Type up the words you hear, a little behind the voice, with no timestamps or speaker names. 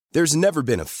There's never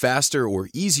been a faster or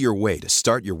easier way to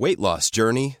start your weight loss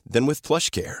journey than with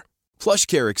PlushCare.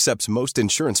 PlushCare accepts most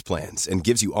insurance plans and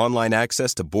gives you online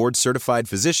access to board-certified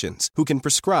physicians who can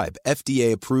prescribe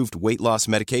FDA-approved weight loss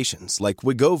medications like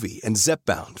Wegovy and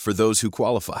Zepbound for those who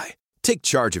qualify. Take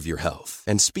charge of your health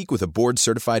and speak with a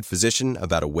board-certified physician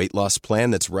about a weight loss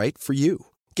plan that's right for you.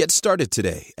 Get started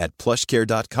today at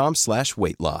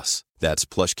plushcare.com/weight-loss. That's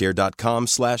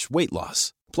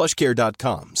plushcare.com/weight-loss.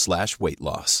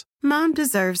 plushcare.com/weight-loss. Mom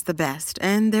deserves the best,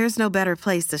 and there's no better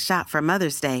place to shop for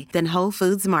Mother's Day than Whole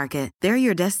Foods Market. They're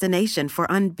your destination for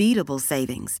unbeatable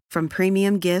savings, from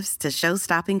premium gifts to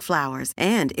show-stopping flowers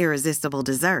and irresistible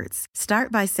desserts.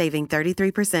 Start by saving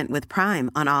 33% with Prime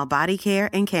on all body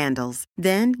care and candles.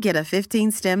 Then get a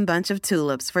 15-stem bunch of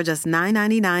tulips for just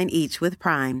 $9.99 each with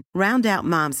Prime. Round out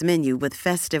Mom's menu with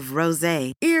festive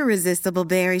rosé, irresistible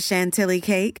berry chantilly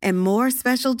cake, and more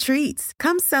special treats.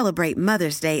 Come celebrate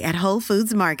Mother's Day at Whole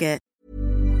Foods Market.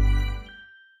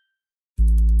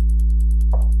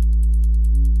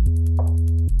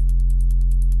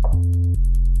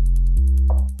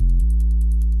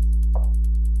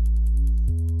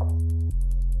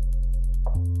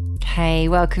 Hey,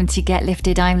 welcome to Get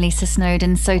Lifted. I'm Lisa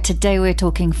Snowdon. So today we're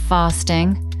talking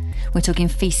fasting, we're talking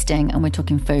feasting, and we're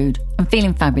talking food. I'm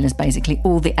feeling fabulous, basically,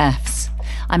 all the Fs.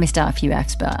 I missed out a few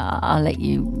Fs, but I'll let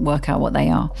you work out what they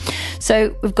are.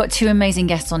 So we've got two amazing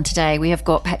guests on today. We have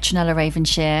got Petronella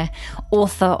Ravenshire,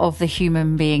 author of The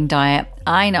Human Being Diet.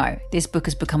 I know, this book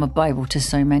has become a Bible to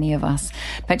so many of us.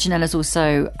 Petronella's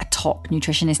also a top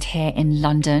nutritionist here in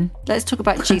London. Let's talk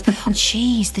about cheese.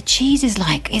 Cheese, the cheese is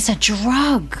like, it's a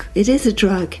drug. It is a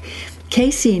drug.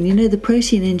 Casein, you know, the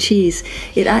protein in cheese,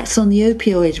 it acts on the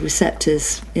opioid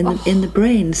receptors in the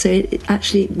brain, so it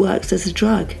actually works as a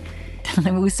drug. And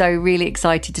I'm also really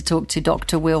excited to talk to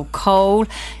Dr. Will Cole.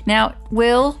 Now,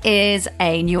 Will is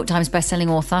a New York Times bestselling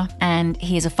author and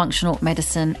he is a functional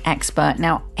medicine expert.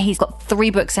 Now, he's got 3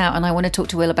 books out and I want to talk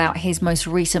to Will about his most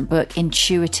recent book,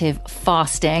 Intuitive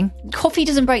Fasting. Coffee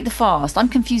doesn't break the fast. I'm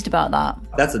confused about that.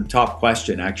 That's a top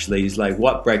question, actually. Is like,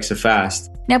 what breaks a fast?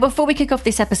 Now, before we kick off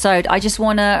this episode, I just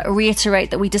want to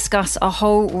reiterate that we discuss a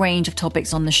whole range of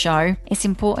topics on the show. It's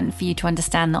important for you to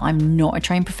understand that I'm not a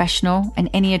trained professional and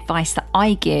any advice that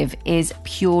I give is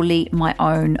purely my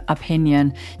own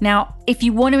opinion. Now, if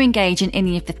you want to engage in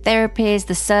any of the therapies,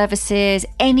 the services,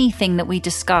 anything that we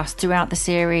discuss throughout the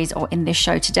series or in this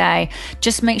show today,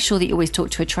 just make sure that you always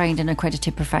talk to a trained and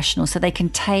accredited professional so they can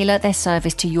tailor their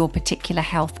service to your particular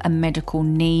health and medical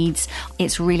needs.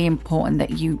 It's really important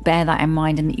that you bear that in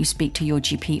mind and that you speak to your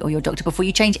GP or your doctor before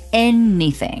you change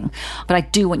anything. But I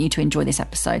do want you to enjoy this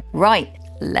episode. Right,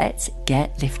 let's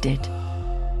get lifted.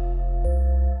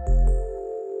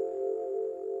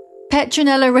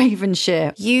 Petronella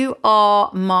Ravenshire, you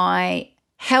are my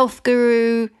health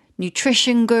guru,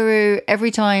 nutrition guru.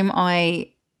 Every time I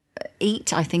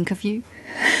eat, I think of you.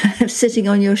 Sitting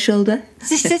on your shoulder.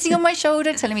 Sitting on my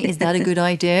shoulder, telling me, is that a good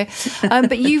idea?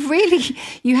 But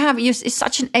it's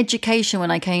such an education when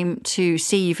I came to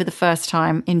see you for the first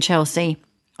time in Chelsea.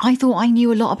 I thought I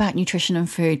knew a lot about nutrition and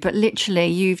food, but literally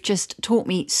you've just taught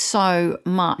me so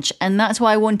much. And that's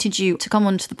why I wanted you to come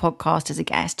onto the podcast as a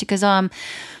guest because,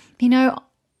 you know,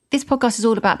 this podcast is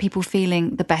all about people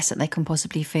feeling the best that they can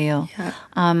possibly feel. Yeah.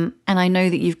 And I know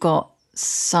that you've got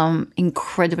some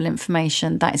incredible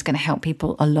information that is going to help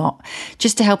people a lot,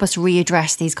 just to help us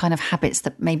readdress these kind of habits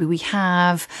that maybe we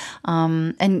have,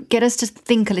 and get us to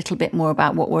think a little bit more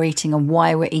about what we're eating and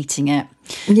why we're eating it.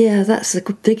 Yeah, that's the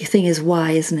big thing is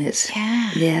why, isn't it?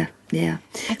 Yeah. Yeah.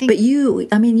 But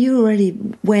you're already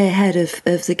way ahead of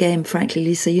the game, frankly,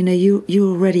 Lisa. You know, you're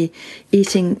already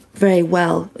eating very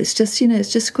well. It's just,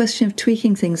 it's just a question of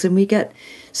tweaking things. And we get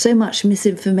so much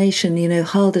misinformation,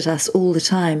 hurled at us all the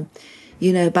time,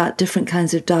 about different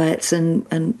kinds of diets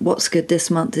and what's good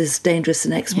this month is dangerous the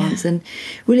next month. And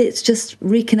really, it's just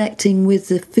reconnecting with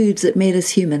the foods that made us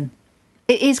human.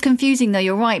 It is confusing, though.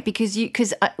 You're right, because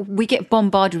we get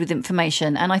bombarded with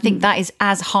information. And I think that is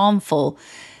as harmful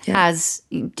as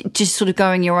just sort of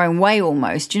going your own way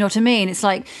almost. Do you know what I mean? It's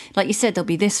like you said, there'll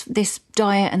be this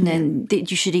diet and then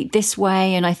you should eat this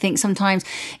way. And I think sometimes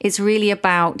it's really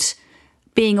about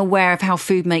being aware of how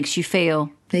food makes you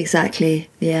feel. Exactly,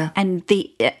 yeah. And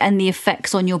the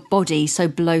effects on your body, so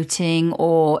bloating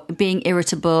or being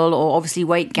irritable or obviously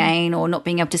weight gain or not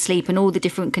being able to sleep and all the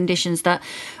different conditions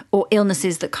or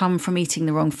illnesses that come from eating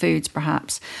the wrong foods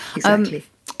perhaps. Exactly.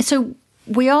 So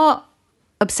we are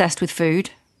obsessed with food,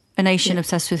 a nation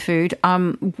obsessed with food,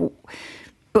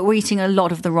 but we're eating a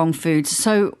lot of the wrong foods.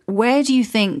 So where do you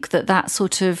think that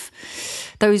sort of,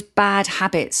 those bad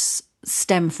habits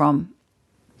stem from?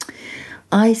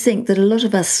 I think that a lot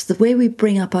of us, the way we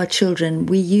bring up our children,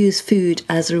 we use food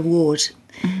as a reward.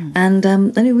 And I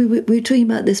know we were talking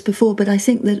about this before, but I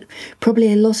think that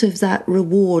probably a lot of that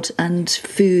reward and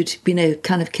food,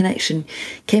 kind of connection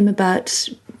came about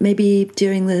maybe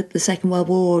during the Second World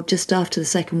War or just after the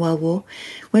Second World War,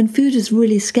 when food is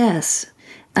really scarce.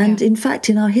 And in fact,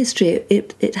 in our history,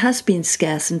 it has been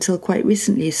scarce until quite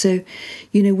recently. So,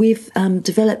 we've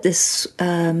developed this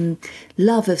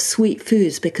love of sweet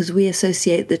foods because we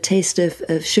associate the taste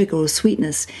of sugar or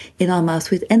sweetness in our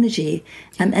mouth with energy.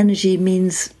 And energy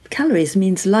means calories,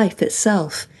 means life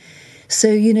itself. So,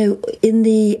 in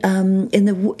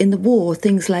the war,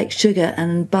 things like sugar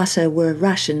and butter were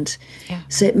rationed. Yeah.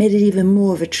 So it made it even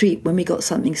more of a treat when we got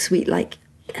something sweet, like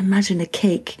imagine a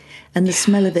cake and the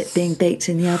smell of it being baked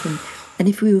in the oven. And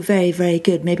if we were very, very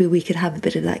good, maybe we could have a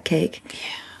bit of that cake. Yeah.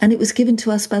 And it was given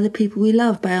to us by the people we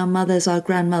love, by our mothers, our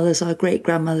grandmothers, our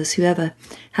great-grandmothers, whoever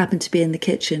happened to be in the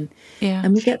kitchen. Yeah.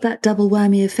 And we get that double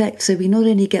whammy effect. So we not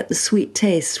only get the sweet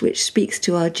taste, which speaks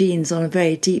to our genes on a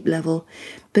very deep level,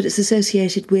 but it's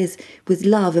associated with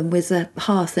love and with the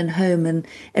hearth and home and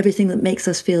everything that makes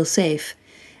us feel safe.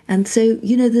 And so,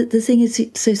 the thing is,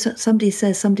 so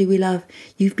somebody we love,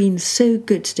 you've been so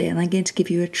good today and I'm going to give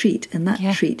you a treat. And that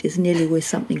treat is nearly always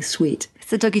something sweet.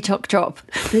 It's the doggy choc drop.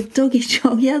 The doggy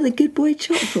choc, the good boy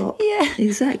choc drop. Yeah.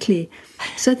 Exactly.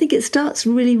 So I think it starts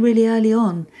really, really early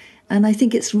on. And I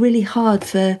think it's really hard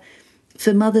for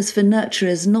mothers, for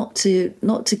nurturers, not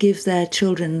to give their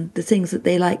children the things that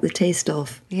they like the taste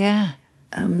of. Yeah.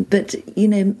 But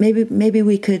maybe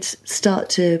we could start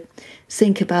to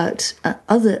think about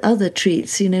other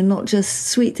treats. Not just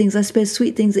sweet things. I suppose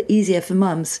sweet things are easier for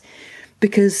mums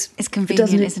because it's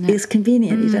convenient, isn't it? It's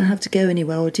convenient. You don't have to go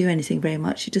anywhere or do anything very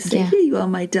much. You just say, "Here you are,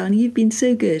 my darling. You've been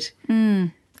so good."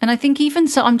 And I think even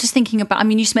so, I'm just thinking about,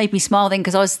 you just made me smile then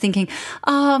because I was thinking,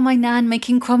 my nan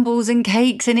making crumbles and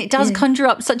cakes. And it does conjure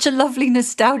up such a lovely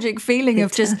nostalgic feeling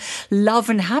of just love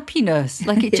and happiness.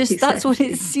 Like it just, that's what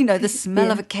it's, the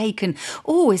smell of a cake and,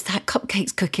 is that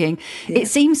cupcakes cooking? Yeah. It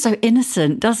seems so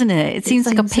innocent, doesn't it? It seems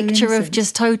like a picture of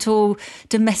just total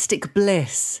domestic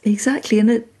bliss. Exactly.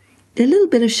 And a little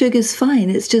bit of sugar's fine.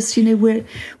 It's just, we're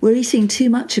eating too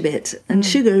much of it. And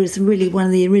sugar is really one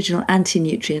of the original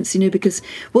anti-nutrients, because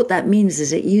what that means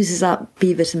is it uses up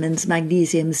B vitamins,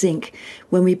 magnesium, zinc.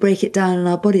 When we break it down in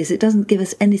our bodies, it doesn't give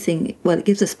us anything. Well, it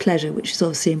gives us pleasure, which is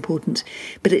obviously important,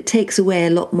 but it takes away a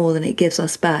lot more than it gives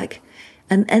us back.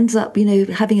 And ends up,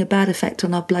 having a bad effect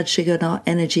on our blood sugar and our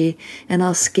energy and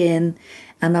our skin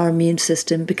and our immune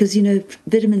system because,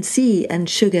 vitamin C and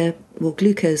sugar or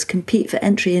glucose compete for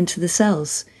entry into the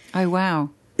cells. Oh, wow.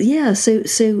 Yeah, so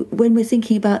when we're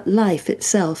thinking about life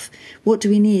itself, what do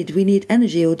we need? Do we need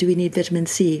energy or do we need vitamin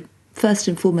C? First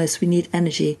and foremost, we need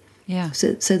energy. Yeah.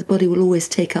 So the body will always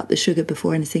take up the sugar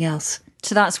before anything else.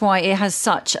 So that's why it has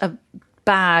such a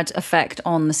bad effect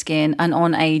on the skin and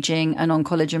on aging and on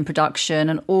collagen production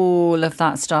and all of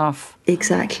that stuff.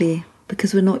 Exactly.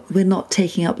 Because we're not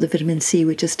taking up the vitamin C,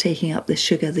 we're just taking up the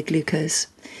sugar, the glucose.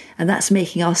 And that's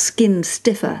making our skin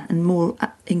stiffer and more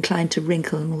inclined to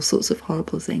wrinkle and all sorts of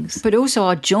horrible things. But also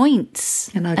our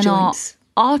joints. And our joints.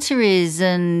 Our arteries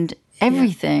and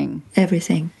everything. Yeah.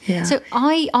 Everything, yeah. So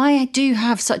I do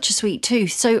have such a sweet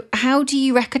tooth. So how do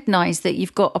you recognise that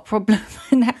you've got a problem?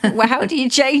 And how do you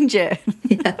change it?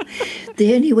 Yeah.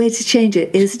 The only way to change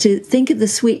it is to think of the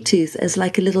sweet tooth as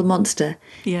like a little monster.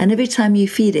 Yeah. And every time you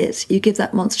feed it, you give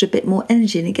that monster a bit more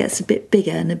energy and it gets a bit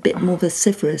bigger and a bit more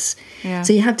vociferous. Yeah.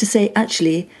 So you have to say,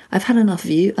 actually, I've had enough of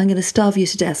you. I'm going to starve you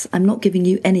to death. I'm not giving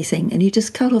you anything. And you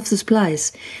just cut off the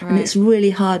supplies. Right. And it's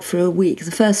really hard for a week,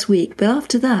 the first week. But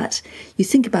after that, you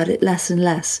think about it less and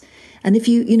less. And if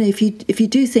you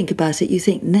do think about it, you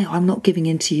think, no, I'm not giving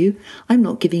in to you. I'm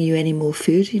not giving you any more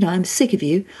food. I'm sick of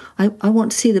you. I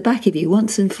want to see the back of you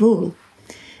once and for all.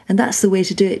 And that's the way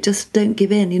to do it. Just don't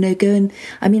give in, go and,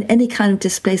 any kind of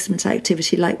displacement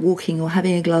activity like walking or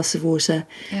having a glass of water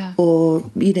or,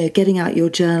 getting out your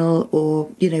journal or,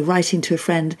 writing to a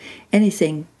friend,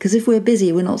 anything. Because if we're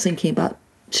busy, we're not thinking about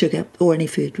sugar or any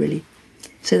food really.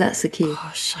 So that's the key.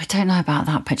 Gosh, I don't know about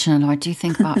that, Petronella. I do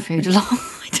think about food a lot.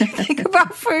 I do think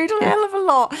about food a hell of a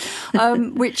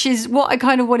lot, which is what I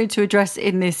kind of wanted to address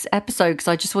in this episode because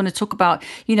I just want to talk about,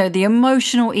 the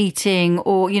emotional eating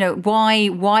or,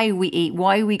 why we eat,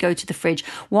 why we go to the fridge,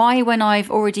 why when I've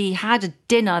already had a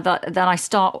dinner that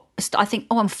I think,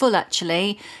 I'm full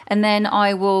actually, and then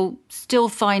I will still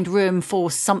find room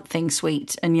for something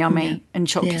sweet and yummy and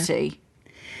chocolatey. Yeah.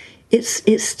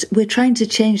 It's we're trying to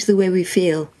change the way we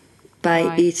feel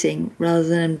by eating rather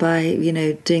than by,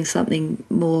 doing something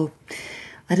more,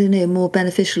 more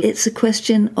beneficial. It's a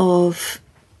question of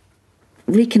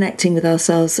reconnecting with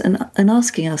ourselves and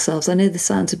asking ourselves, I know this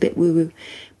sounds a bit woo-woo,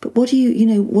 but what are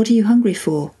you hungry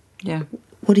for? Yeah.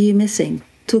 What are you missing?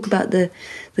 Talk about the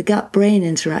gut-brain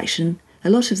interaction. A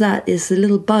lot of that is the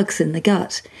little bugs in the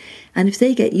gut. And if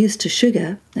they get used to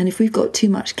sugar, and if we've got too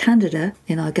much candida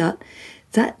in our gut,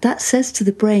 that says to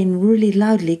the brain really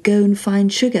loudly, go and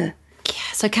find sugar.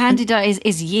 Yeah, so candida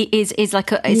is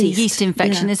like a yeast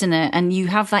infection, yeah. isn't it? And you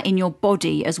have that in your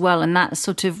body as well. And that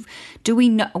sort of, do we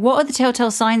know, what are the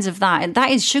telltale signs of that? And that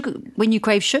is sugar, when you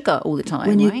crave sugar all the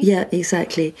time, right? Yeah,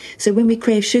 exactly. So when we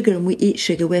crave sugar and we eat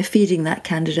sugar, we're feeding that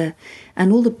candida.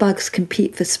 And all the bugs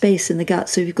compete for space in the gut.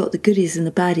 So we've got the goodies and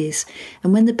the baddies.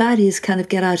 And when the baddies kind of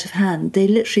get out of hand, they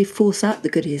literally force out the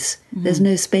goodies. Mm-hmm. There's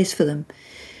no space for them.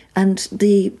 And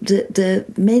the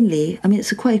mainly, I mean,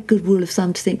 it's a quite good rule of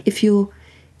thumb to think if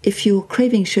you're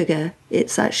craving sugar,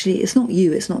 it's not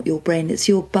you, it's not your brain, it's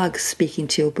your bugs speaking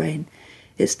to your brain.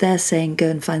 It's there saying, go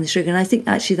and find the sugar. And I think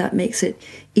actually that makes it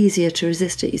easier to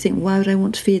resist it. You think, why would I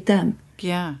want to feed them?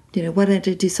 Yeah. Why don't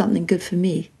I do something good for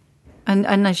me?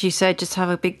 And as you said, just have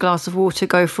a big glass of water,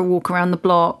 go for a walk around the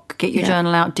block, get your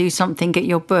journal out, do something, get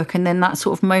your book, and then that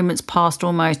sort of moment's passed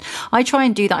almost. I try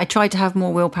and do that. I try to have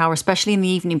more willpower, especially in the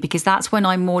evening, because that's when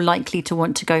I'm more likely to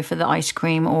want to go for the ice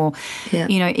cream or,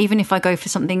 even if I go for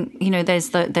something,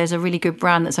 there's a really good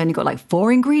brand that's only got like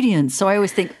 4 ingredients. So I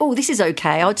always think, oh, this is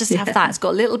okay. I'll just have that. It's got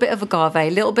a little bit of agave, a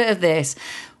little bit of this.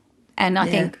 And I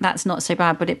think that's not so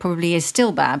bad, but it probably is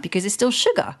still bad because it's still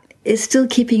sugar. It's still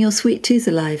keeping your sweet tooth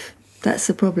alive. That's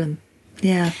the problem.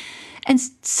 Yeah. And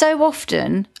so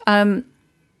often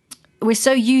we're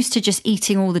so used to just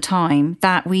eating all the time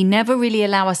that we never really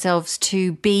allow ourselves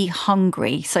to be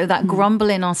hungry. So that grumble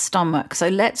in our stomach. So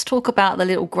let's talk about the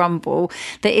little grumble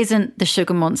that isn't the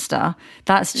sugar monster.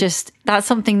 That's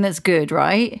something that's good,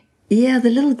 right? Yeah, the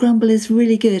little grumble is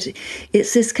really good.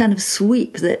 It's this kind of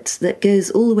sweep that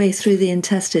goes all the way through the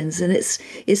intestines, and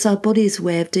it's our body's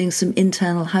way of doing some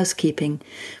internal housekeeping.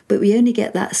 But we only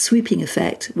get that sweeping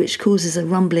effect, which causes a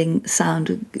rumbling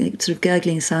sound, sort of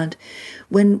gurgling sound,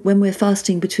 when we're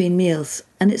fasting between meals,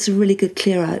 and it's a really good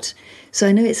clear out. So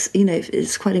I know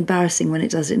it's quite embarrassing when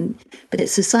it does it, but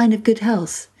it's a sign of good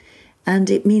health.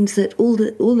 And it means that all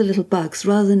the little bugs,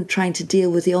 rather than trying to deal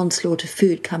with the onslaught of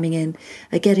food coming in,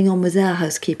 are getting on with their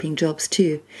housekeeping jobs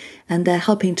too. And they're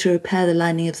helping to repair the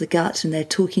lining of the gut, and they're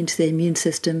talking to the immune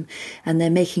system, and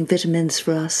they're making vitamins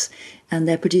for us, and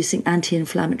they're producing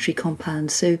anti-inflammatory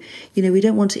compounds. So, we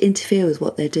don't want to interfere with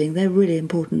what they're doing. They're really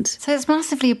important. So it's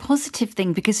massively a positive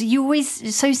thing, because you always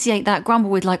associate that grumble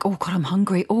with like, oh God, I'm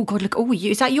hungry. Oh God, look,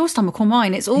 is that your stomach or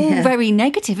mine? It's all very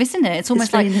negative, isn't it? It's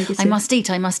almost like, negative. I must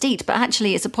eat. But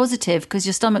actually it's a positive because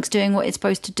your stomach's doing what it's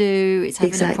supposed to do. It's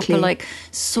having a proper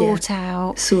sort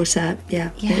out. Sort out,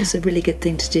 yeah. It's a really good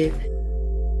thing to do.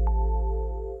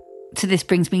 So this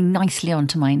brings me nicely on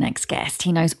to my next guest.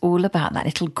 He knows all about that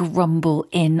little grumble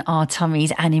in our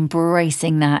tummies and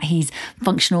embracing that. He's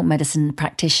functional medicine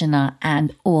practitioner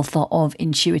and author of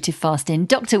Intuitive Fasting,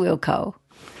 Dr. Will Cole.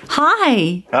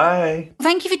 Hi. Hi.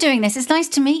 Thank you for doing this. It's nice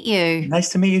to meet you. Nice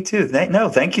to meet you too.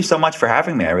 Thank you so much for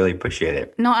having me. I really appreciate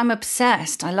it. No, I'm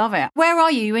obsessed. I love it. Where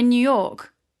are you? In New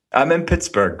York? I'm in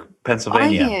Pittsburgh,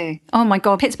 Pennsylvania. Are you? Oh my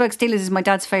God. Pittsburgh Steelers is my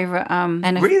dad's favourite.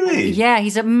 Really? Yeah,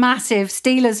 he's a massive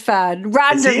Steelers fan,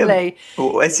 randomly.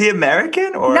 Is he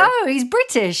American? Or? No, he's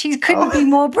British. He couldn't be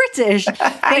more British.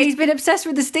 But he's been obsessed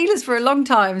with the Steelers for a long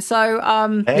time. So,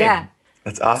 yeah.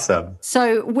 That's awesome.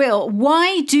 So, Will,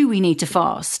 why do we need to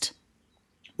fast?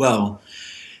 Well,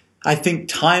 I think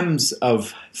times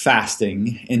of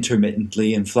fasting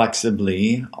intermittently and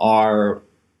flexibly are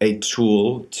a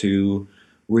tool to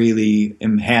really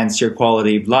enhance your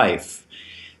quality of life.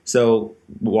 So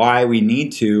why we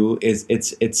need to is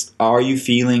it's are you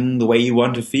feeling the way you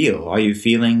want to feel? Are you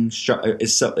feeling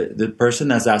the person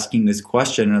that's asking this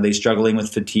question, are they struggling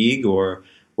with fatigue or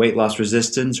weight loss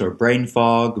resistance or brain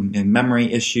fog and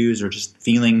memory issues, or just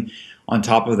feeling on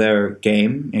top of their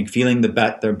game and feeling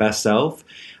their best self?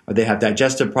 Or they have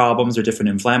digestive problems or different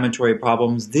inflammatory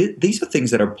problems. These are things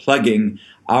that are plaguing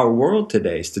our world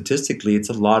today. Statistically, it's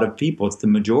a lot of people. It's the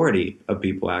majority of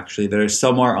people, actually, that are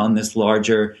somewhere on this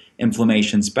larger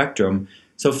inflammation spectrum.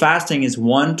 So fasting is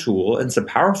one tool, and it's a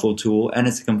powerful tool, and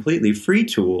it's a completely free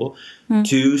tool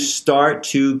to start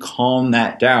to calm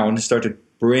that down, to start to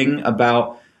bring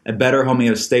about a better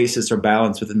homeostasis or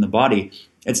balance within the body.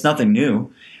 It's nothing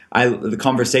new. The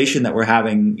conversation that we're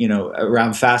having,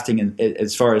 around fasting, and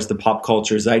as far as the pop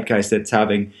culture zeitgeist that's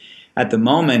having at the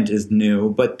moment, is new.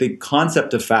 But the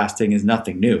concept of fasting is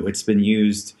nothing new. It's been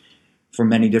used for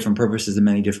many different purposes in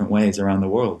many different ways around the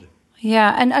world.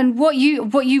 Yeah, and what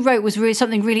you wrote was really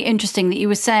something really interesting, that you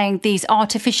were saying these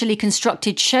artificially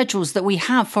constructed schedules that we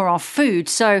have for our food.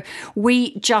 So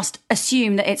we just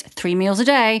assume that it's 3 meals a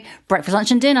day, breakfast, lunch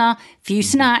and dinner, few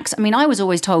snacks. I mean, I was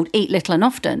always told eat little and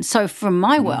often. So from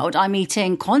my world, I'm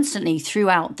eating constantly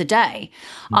throughout the day.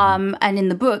 And in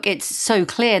the book, it's so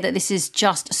clear that this is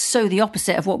just so the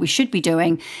opposite of what we should be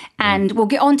doing. And we'll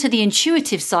get onto the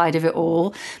intuitive side of it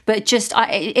all, but it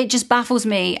just baffles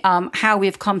me how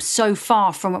we've come so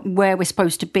far from where we're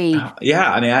supposed to be.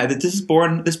 Yeah, I mean,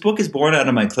 this book is born out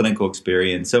of my clinical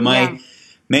experience. So my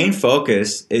main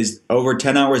focus is over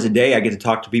 10 hours a day. I get to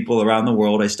talk to people around the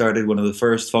world. I started one of the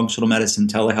first functional medicine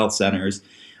telehealth centers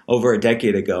over a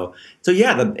decade ago. So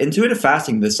yeah, the intuitive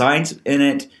fasting, the science in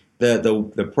it,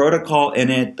 the protocol in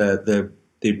it, the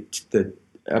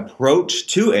approach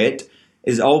to it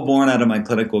is all born out of my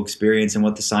clinical experience and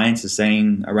what the science is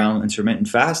saying around intermittent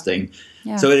fasting.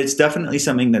 Yeah. So it's definitely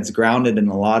something that's grounded in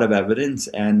a lot of evidence,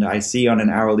 and I see on an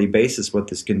hourly basis what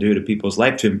this can do to people's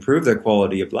life to improve their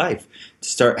quality of life, to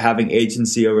start having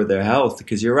agency over their health.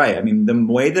 Because you're right. I mean, the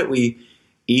way that we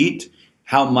eat,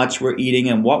 how much we're eating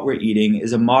and what we're eating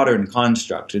is a modern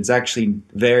construct. It's actually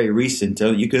very recent.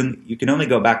 You can only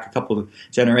go back a couple of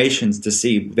generations to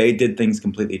see they did things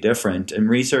completely different. And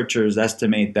researchers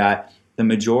estimate that the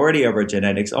majority of our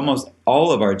genetics, almost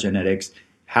all of our genetics,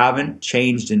 haven't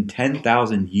changed in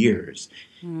 10,000 years.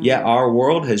 Yet our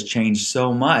world has changed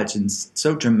so much and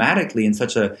so dramatically in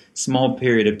such a small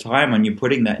period of time when you're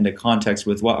putting that into context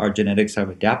with what our genetics have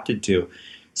adapted to.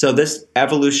 So this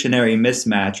evolutionary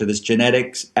mismatch, or this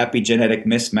epigenetic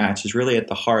mismatch, is really at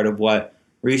the heart of what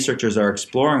researchers are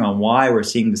exploring on why we're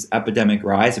seeing this epidemic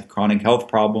rise of chronic health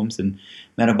problems and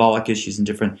metabolic issues and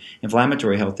different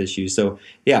inflammatory health issues. So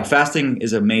yeah, fasting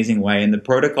is an amazing way. And the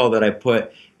protocol that I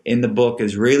put in the book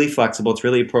is really flexible. It's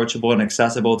really approachable and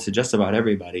accessible to just about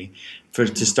everybody to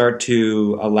start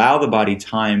to allow the body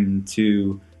time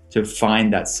to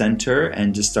find that center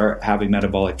and to start having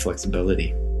metabolic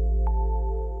flexibility.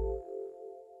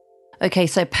 Okay,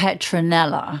 so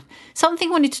Petronella. Something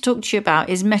I wanted to talk to you about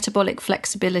is metabolic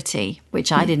flexibility,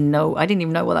 which I didn't know. I didn't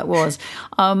even know what that was.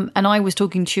 And I was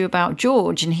talking to you about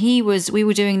George, and we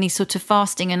were doing these sort of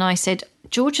fasting, and I said,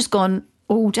 George has gone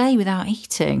all day without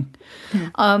eating.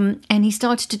 And he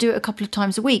started to do it a couple of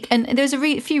times a week. And there's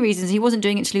a few reasons. He wasn't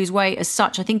doing it to lose weight as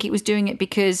such. I think he was doing it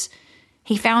because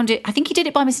he found it, I think he did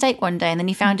it by mistake one day, and then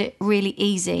he found it really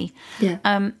easy. Yeah.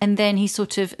 And then he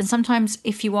and sometimes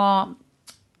if you are,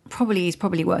 he's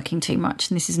probably working too much,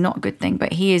 and this is not a good thing,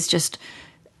 but he is just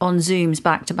on Zooms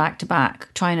back to back to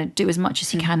back, trying to do as much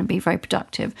as he can and be very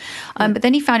productive. But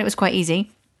then he found it was quite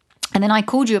easy. And then I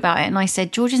called you about it and I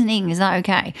said, George isn't eating, is that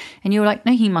okay? And you were like,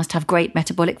 no, he must have great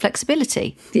metabolic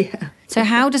flexibility. Yeah. So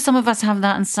how do some of us have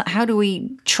that, and how do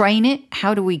we train it?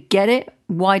 How do we get it?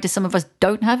 Why do some of us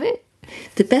don't have it?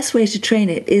 The best way to train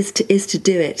it is to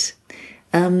do it.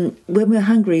 When we're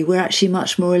hungry, we're actually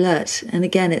much more alert. And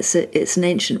again, it's an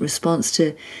ancient response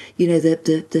to,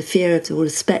 the fear of the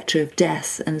spectre of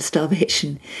death and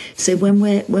starvation. So when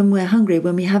we're hungry,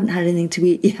 when we haven't had anything to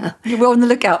eat, we're on the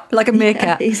lookout like a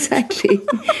meerkat. Yeah, exactly.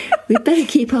 We better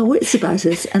keep our wits about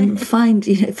us and find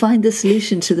the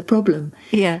solution to the problem.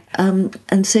 Yeah.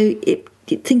 And so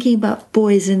thinking about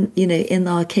boys in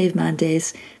our caveman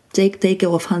days, they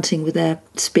go off hunting with their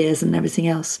spears and everything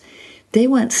else. They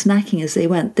weren't snacking as they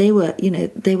went. They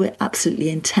were absolutely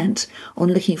intent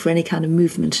on looking for any kind of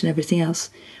movement and everything else.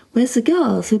 Whereas the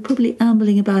girls were probably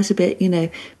ambling about a bit,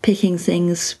 picking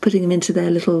things, putting them into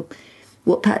their little,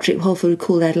 what Patrick Holford would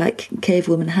call their like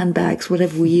cavewoman handbags,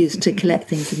 whatever we used to collect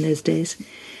things in those days,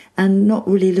 and not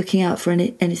really looking out for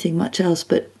anything much else.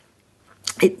 But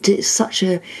it's such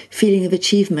a feeling of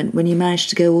achievement when you manage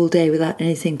to go all day without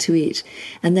anything to eat.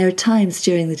 And there are times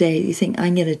during the day you think,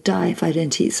 I'm going to die if I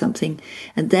don't eat something.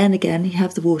 And then again, you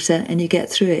have the water and you get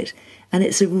through it. And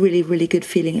it's a really, really good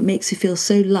feeling. It makes you feel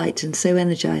so light and so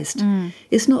energized.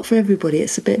 It's not for everybody.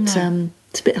 It's a bit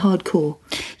it's a bit hardcore.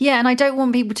 Yeah, and I don't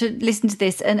want people to listen to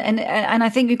this. And I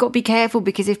think we've got to be careful,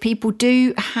 because if people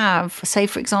do have, say,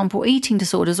 for example, eating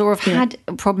disorders, or have had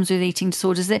problems with eating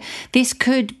disorders, that this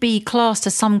could be classed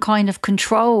as some kind of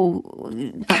control,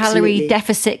 calorie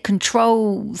deficit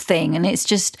control thing. And it's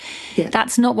just,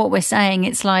 that's not what we're saying.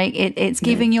 It's like it's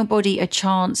giving your body a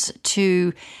chance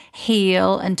to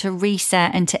heal and to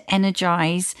reset and to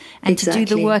energize and to do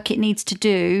the work it needs to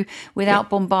do without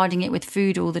bombarding it with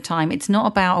food all the time. It's not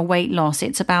about a weight loss.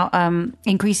 It's about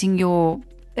increasing your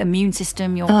immune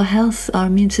system, our health, our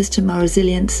immune system, our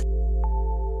resilience.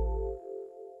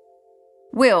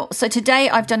 Will, so today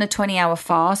I've done a 20-hour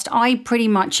fast. I pretty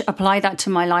much apply that to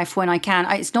my life when I can.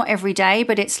 It's not every day,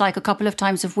 but it's like a couple of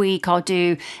times a week. I'll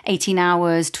do 18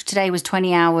 hours. Today was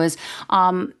 20 hours.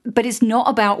 But it's not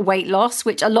about weight loss,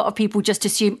 which a lot of people just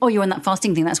assume, oh, you're on that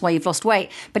fasting thing, that's why you've lost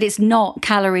weight. But it's not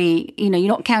calorie, you're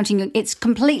not counting. It's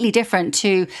completely different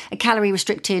to a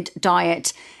calorie-restricted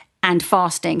diet and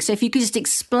fasting. So if you could just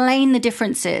explain the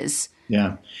differences.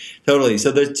 Yeah, totally.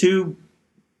 So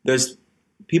there's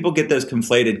people get those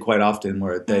conflated quite often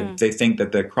where they think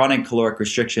that the chronic caloric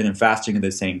restriction and fasting are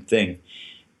the same thing.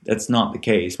 That's not the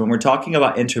case. When we're talking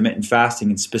about intermittent fasting,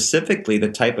 and specifically the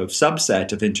type of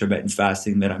subset of intermittent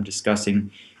fasting that I'm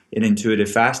discussing in intuitive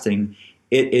fasting,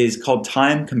 it is called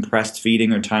time compressed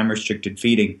feeding or time restricted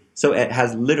feeding. So it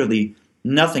has literally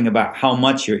nothing about how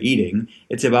much you're eating.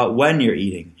 It's about when you're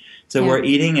eating. So we're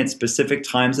eating at specific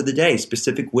times of the day,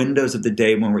 specific windows of the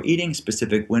day when we're eating,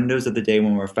 specific windows of the day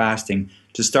when we're fasting,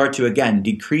 to start to, again,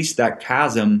 decrease that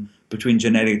chasm between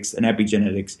genetics and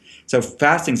epigenetics. So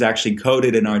fasting is actually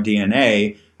coded in our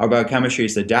DNA. Our biochemistry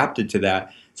is adapted to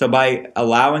that. So by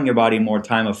allowing your body more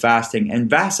time of fasting and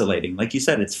vacillating, like you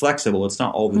said, it's flexible. It's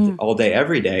not all day,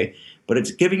 every day, but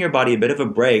it's giving your body a bit of a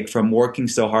break from working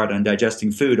so hard on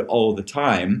digesting food all the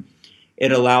time.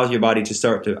 It allows your body to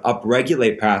start to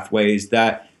upregulate pathways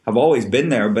that have always been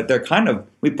there, but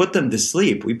we put them to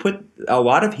sleep. We put a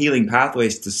lot of healing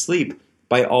pathways to sleep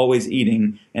by always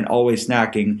eating and always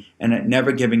snacking and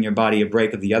never giving your body a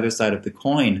break of the other side of the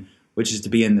coin, which is to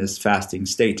be in this fasting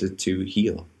state to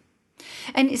heal.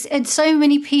 And so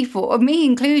many people, me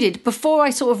included, before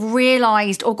I sort of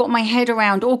realized or got my head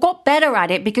around or got better at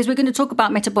it, because we're going to talk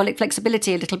about metabolic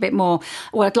flexibility a little bit more.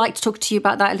 Well, I'd like to talk to you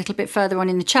about that a little bit further on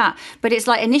in the chat. But it's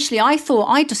like initially I thought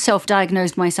I just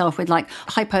self-diagnosed myself with like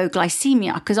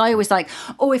hypoglycemia, because I always like,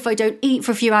 if I don't eat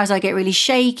for a few hours, I get really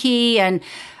shaky. And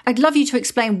I'd love you to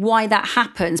explain why that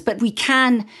happens, but we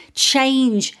can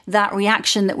change that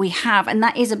reaction that we have. And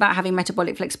that is about having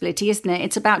metabolic flexibility, isn't it?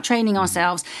 It's about training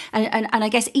ourselves and I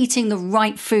guess eating the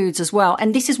right foods as well.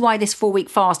 And this is why this 4-week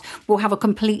fast will have a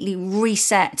completely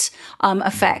reset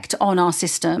effect on our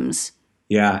systems.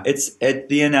 Yeah,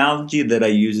 the analogy that I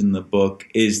use in the book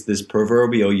is this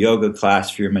proverbial yoga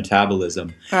class for your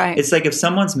metabolism. Right. It's like if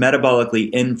someone's metabolically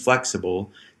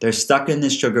inflexible, they're stuck in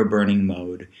this sugar burning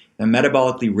mode. They're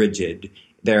metabolically rigid.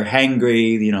 They're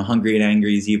hangry, hungry and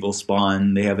angry is evil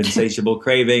spawn. They have insatiable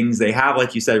cravings. They have,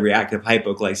 like you said, reactive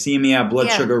hypoglycemia, blood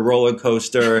sugar roller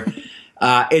coaster.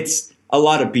 It's a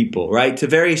lot of people, right? To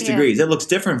various degrees. It looks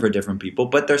different for different people,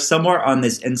 but they're somewhere on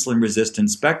this insulin resistant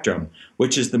spectrum,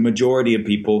 which is the majority of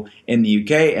people in the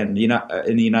UK and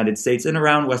in the United States and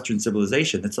around Western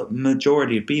civilization. That's a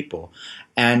majority of people.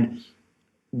 And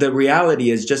the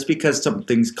reality is just because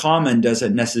something's common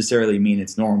doesn't necessarily mean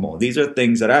it's normal. These are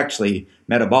things that are actually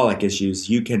metabolic issues.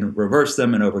 You can reverse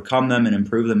them and overcome them and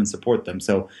improve them and support them.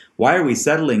 So why are we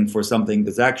settling for something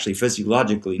that's actually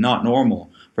physiologically not normal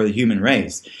for the human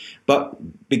race? But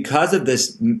because of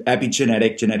this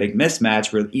epigenetic genetic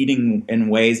mismatch, we're eating in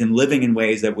ways and living in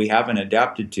ways that we haven't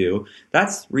adapted to.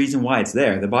 That's the reason why it's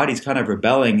there. The body's kind of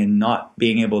rebelling and not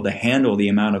being able to handle the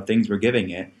amount of things we're giving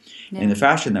it. In the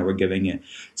fashion that we're giving it.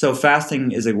 So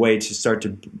fasting is a way to start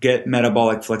to get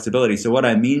metabolic flexibility. So what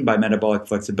I mean by metabolic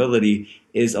flexibility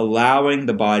is allowing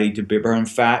the body to burn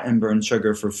fat and burn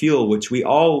sugar for fuel, which we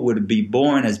all would be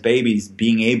born as babies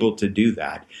being able to do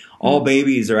that. All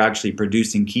babies are actually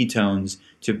producing ketones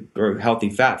or healthy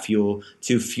fat fuel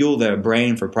to fuel their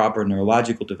brain for proper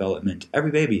neurological development.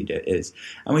 Every baby is.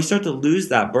 And we start to lose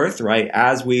that birthright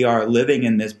as we are living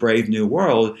in this brave new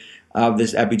world of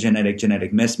this epigenetic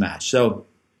genetic mismatch. So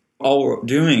all we're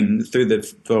doing through the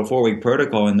 4-week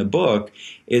protocol in the book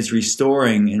is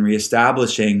restoring and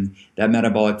reestablishing that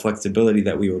metabolic flexibility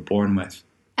that we were born with.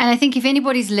 And I think if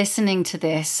anybody's listening to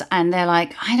this and they're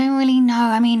like, I don't really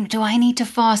know, do I need to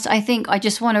fast? I think I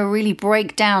just want to really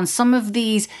break down some of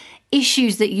these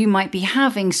issues that you might be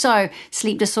having. So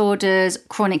sleep disorders,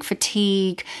 chronic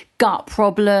fatigue, gut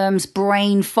problems,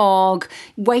 brain fog,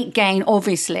 weight gain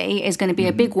obviously is going to be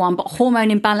a big one, but hormone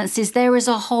imbalances, there is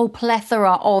a whole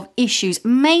plethora of issues,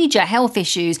 major health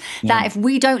issues that if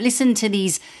we don't listen to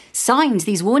these signs,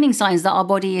 these warning signs that our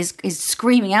body is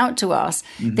screaming out to us,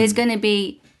 there's going to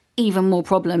be even more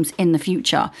problems in the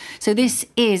future. So this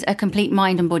is a complete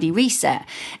mind and body reset.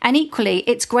 And equally,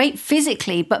 it's great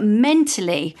physically, but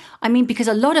mentally, because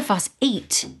a lot of us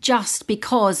eat just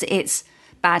because it's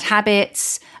bad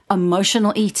habits,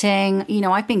 emotional eating.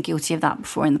 I've been guilty of that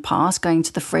before in the past, going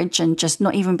to the fridge and just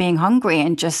not even being hungry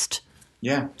and just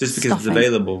because stuffing. It's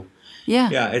available.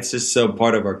 Yeah, it's just so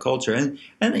part of our culture.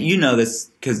 And you know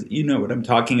this because you know what I'm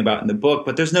talking about in the book,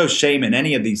 but there's no shame in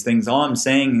any of these things. All I'm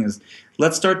saying is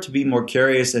let's start to be more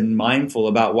curious and mindful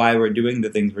about why we're doing the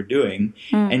things we're doing.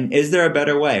 And is there a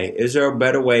better way? Is there a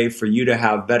better way for you to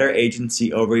have better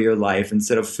agency over your life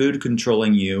instead of food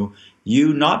controlling you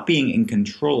not being in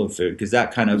control of food? Because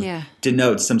that kind of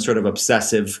denotes some sort of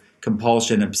obsessive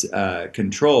compulsion,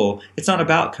 control. It's not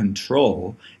about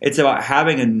control. It's about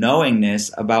having a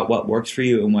knowingness about what works for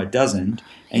you and what doesn't.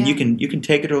 And you can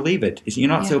take it or leave it. You're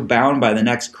not so bound by the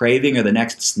next craving or the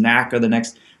next snack or the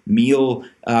next meal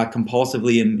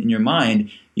compulsively in your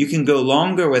mind. You can go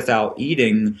longer without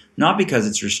eating, not because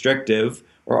it's restrictive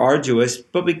or arduous,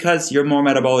 but because you're more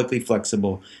metabolically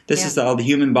flexible. This is how the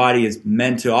human body is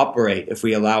meant to operate if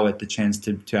we allow it the chance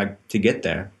to get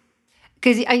there.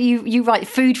 Because you write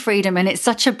food freedom, and it's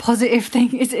such a positive thing.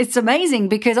 It's amazing,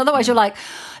 because otherwise you're like,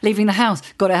 leaving the house,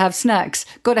 got to have snacks,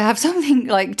 got to have something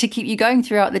like to keep you going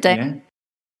throughout the day. Yeah.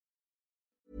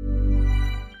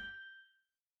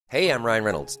 Hey, I'm Ryan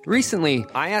Reynolds. Recently,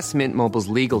 I asked Mint Mobile's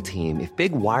legal team if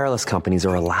big wireless companies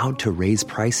are allowed to raise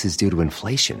prices due to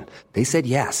inflation. They said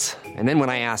yes. And then when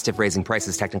I asked if raising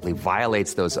prices technically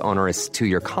violates those onerous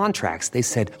 2-year contracts, they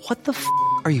said, "What the f***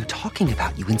 are you talking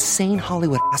about, you insane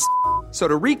Hollywood ass?" So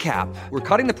to recap, we're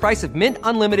cutting the price of Mint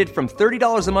Unlimited from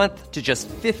 $30 a month to just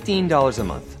 $15 a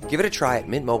month. Give it a try at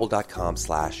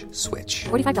mintmobile.com/switch.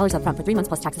 $45 up front for 3 months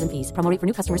plus taxes and fees. Promo rate for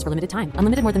new customers for limited time.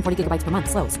 Unlimited more than 40 gigabytes per month.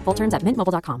 Slows full terms at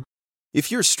mintmobile.com. If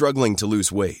you're struggling to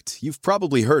lose weight, you've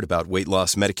probably heard about weight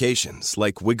loss medications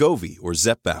like Wegovy or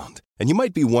Zepbound, and you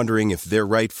might be wondering if they're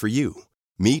right for you.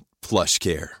 Meet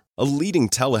PlushCare, a leading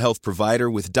telehealth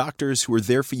provider with doctors who are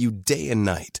there for you day and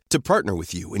night to partner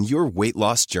with you in your weight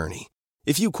loss journey.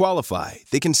 If you qualify,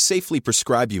 they can safely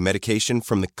prescribe you medication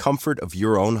from the comfort of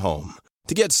your own home.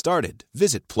 To get started,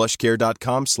 visit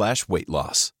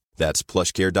plushcare.com/weight-loss. That's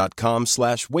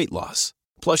plushcare.com/weight-loss.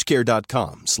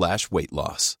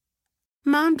 plushcare.com/weight-loss.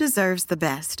 Mom deserves the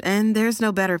best, and there's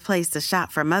no better place to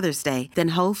shop for Mother's Day than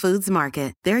Whole Foods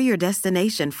Market. They're your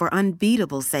destination for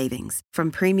unbeatable savings, from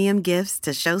premium gifts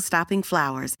to show-stopping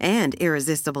flowers and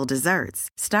irresistible desserts.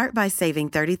 Start by saving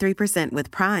 33% with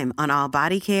Prime on all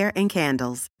body care and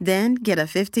candles. Then get a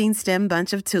 15-stem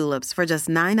bunch of tulips for just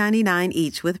 $9.99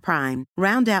 each with Prime.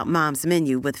 Round out Mom's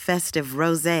menu with festive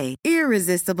rosé,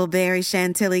 irresistible berry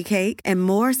chantilly cake, and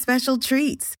more special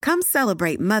treats. Come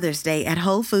celebrate Mother's Day at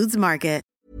Whole Foods Market.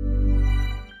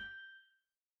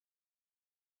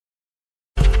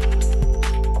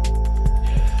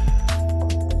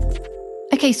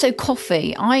 Okay, so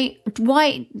coffee.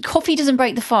 Why coffee doesn't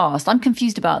break the fast? I'm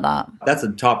confused about that. That's a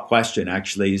top question,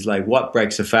 actually. Is like, what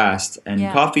breaks a fast? And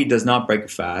coffee does not break a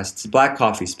fast. Black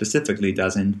coffee specifically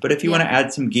doesn't. But if you want to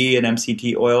add some ghee and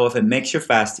MCT oil, if it makes your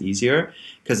fast easier,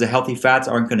 because the healthy fats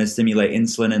aren't going to stimulate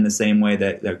insulin in the same way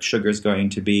that sugar is going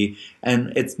to be.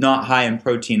 And it's not high in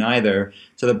protein either.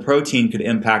 So the protein could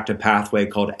impact a pathway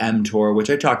called mTOR, which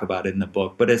I talk about in the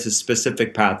book. But it's a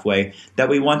specific pathway that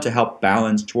we want to help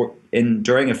balance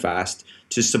during a fast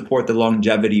to support the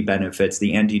longevity benefits,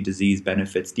 the anti-disease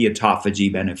benefits, the autophagy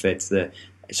benefits, the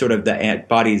sort of the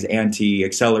body's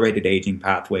anti-accelerated aging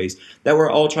pathways that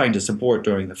we're all trying to support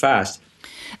during the fast.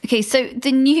 Okay, so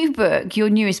the new book, your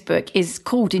newest book, is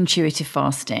called Intuitive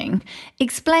Fasting.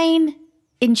 Explain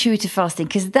intuitive fasting,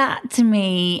 because that to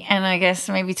me, and I guess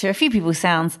maybe to a few people,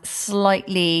 sounds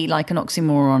slightly like an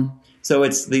oxymoron. So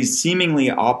it's these seemingly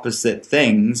opposite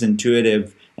things,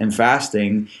 intuitive and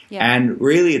fasting, and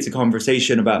really it's a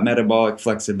conversation about metabolic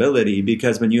flexibility,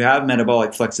 because when you have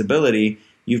metabolic flexibility,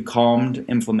 you've calmed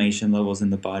inflammation levels in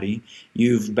the body.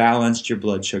 You've balanced your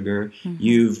blood sugar.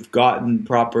 You've gotten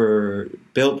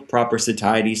built proper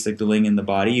satiety signaling in the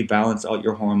body. You balance all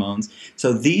your hormones.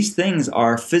 So these things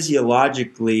are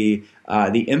physiologically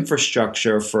the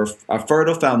infrastructure for a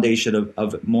fertile foundation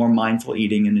of more mindful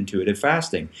eating and intuitive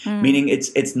fasting. Meaning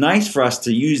it's nice for us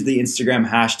to use the Instagram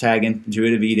hashtag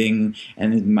intuitive eating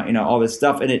and all this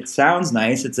stuff, and it sounds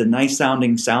nice. It's a nice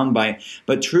sounding soundbite,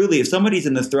 but truly, if somebody's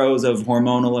in the throes of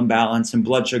hormonal imbalance and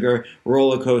blood sugar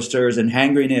roller coasters and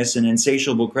hangriness and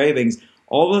insatiable cravings,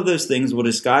 all of those things will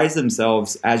disguise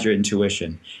themselves as your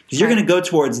intuition. Because you're going to go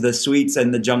towards the sweets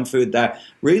and the junk food that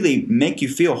really make you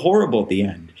feel horrible at the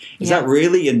end. Is that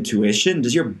really intuition?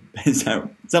 Is that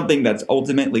something that's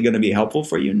ultimately going to be helpful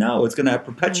for you? No, it's going to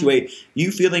perpetuate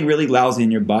you feeling really lousy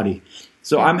in your body.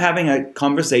 So I'm having a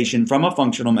conversation from a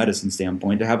functional medicine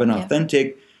standpoint to have an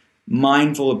authentic,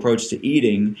 mindful approach to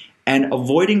eating, and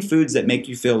avoiding foods that make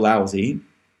you feel lousy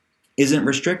isn't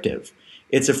restrictive.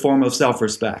 It's a form of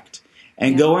self-respect.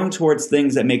 And going towards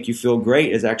things that make you feel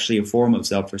great is actually a form of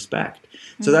self-respect.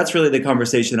 So that's really the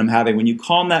conversation I'm having. When you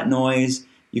calm that noise,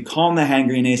 you calm the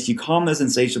hangriness, you calm those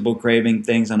insatiable craving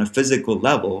things on a physical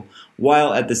level,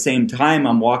 while at the same time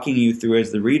I'm walking you through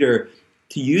as the reader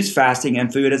to use fasting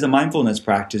and food as a mindfulness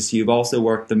practice. You've also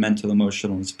worked the mental,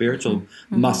 emotional, and spiritual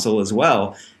muscle as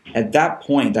well. At that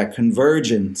point, that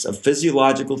convergence of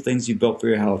physiological things you built for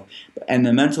your health and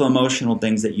the mental, emotional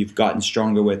things that you've gotten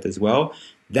stronger with as well,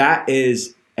 that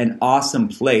is an awesome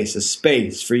place, a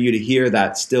space for you to hear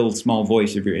that still small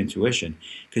voice of your intuition,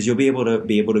 because you'll be able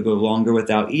to go longer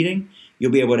without eating.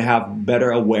 You'll be able to have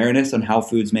better awareness on how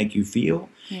foods make you feel.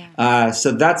 Yeah.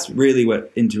 So that's really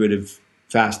what intuitive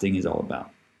fasting is all about.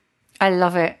 I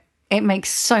love it. It makes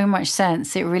so much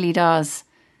sense. It really does.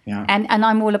 Yeah. And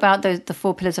I'm all about the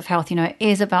 4 pillars of health. It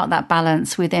is about that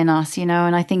balance within us, and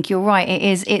I think you're right.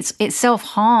 It's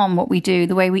self-harm what we do,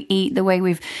 the way we eat, the way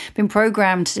we've been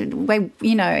programmed, the way,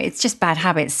 it's just bad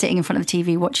habits, sitting in front of the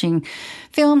TV, watching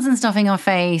films and stuffing our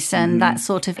face and that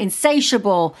sort of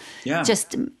insatiable,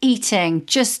 just eating,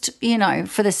 just,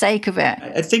 for the sake of it.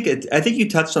 I think you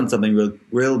touched on something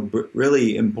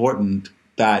really important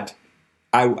that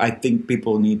I think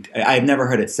people need. I've never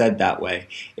heard it said that way.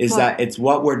 That it's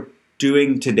what we're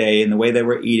doing today and the way that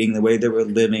we're eating, the way that we're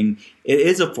living. It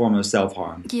is a form of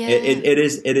self-harm. Yeah. It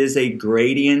is a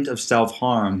gradient of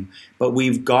self-harm. But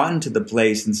we've gotten to the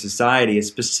place in society,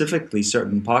 specifically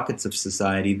certain pockets of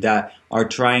society, that are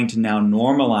trying to now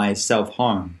normalize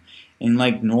self-harm. And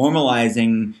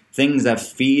normalizing things that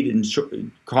feed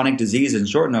chronic disease and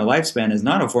shorten our lifespan is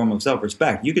not a form of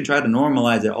self-respect. You can try to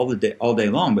normalize it all day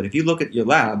long, but if you look at your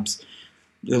labs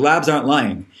aren't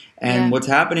lying. And what's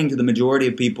happening to the majority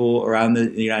of people around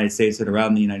the United States and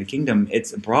around the United Kingdom,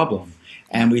 it's a problem.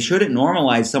 And we shouldn't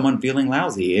normalize someone feeling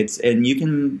lousy. And you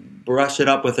can brush it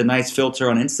up with a nice filter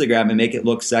on Instagram and make it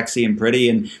look sexy and pretty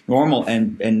and normal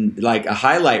and like a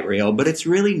highlight reel, but it's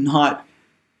really not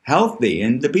healthy.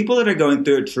 And the people that are going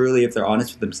through it truly, if they're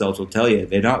honest with themselves, will tell you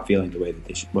they're not feeling the way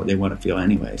that what they want to feel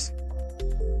anyways.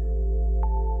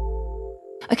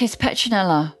 Okay, so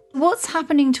Petronella, what's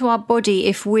happening to our body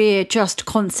if we're just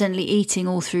constantly eating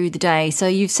all through the day? So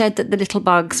you've said that the little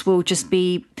bugs will just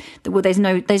be, well, there's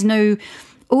no,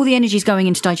 all the energy is going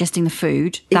into digesting the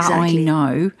food. That I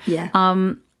know. Yeah.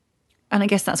 And I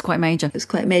guess that's quite major. It's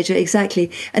quite major,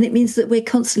 exactly. And it means that we're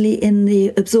constantly in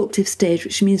the absorptive stage,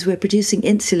 which means we're producing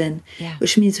insulin,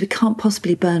 which means we can't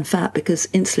possibly burn fat because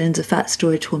insulin's a fat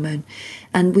storage hormone.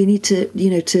 And we need to,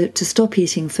 to stop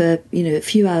eating for, a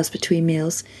few hours between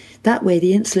meals. That way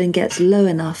the insulin gets low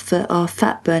enough for our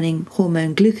fat-burning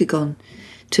hormone glucagon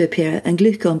to appear. And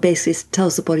glucagon basically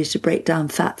tells the body to break down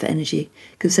fat for energy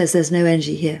because it says there's no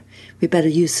energy here. We better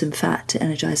use some fat to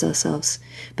energize ourselves.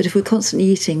 But if we're constantly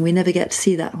eating, we never get to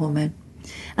see that hormone.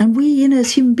 And we,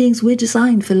 as human beings, we're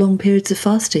designed for long periods of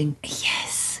fasting.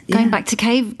 Yes. Going back to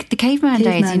the caveman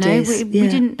days, we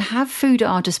didn't have food at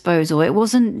our disposal. It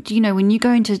wasn't, when you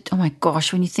go into, oh my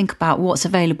gosh, when you think about what's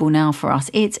available now for us,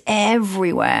 it's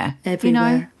everywhere.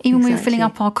 Everywhere. Even when we're filling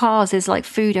up our cars, there's like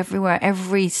food everywhere,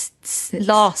 every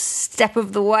last step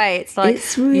of the way. It's like,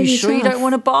 it's really you sure tough. you don't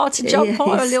want a bar to jump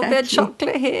on, a little bit of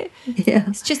chocolate here? Yeah.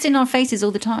 It's just in our faces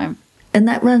all the time. And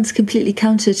that runs completely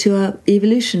counter to our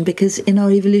evolution because in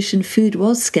our evolution, food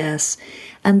was scarce.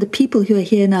 And the people who are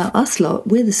here now, us lot,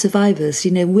 we're the survivors.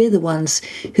 We're the ones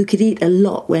who could eat a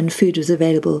lot when food was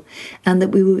available. And that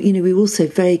we were also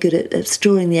very good at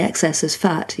storing the excess as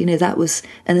fat. That was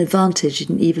an advantage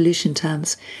in evolution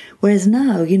terms. Whereas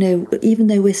now, even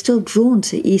though we're still drawn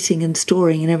to eating and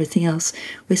storing and everything else,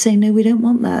 we're saying, no, we don't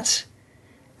want that.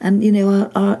 And,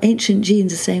 our ancient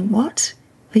genes are saying, what?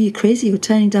 Are you crazy? You're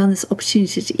turning down this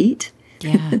opportunity to eat?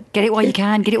 Yeah, get it while you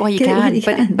can, get it while you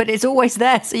can. But it's always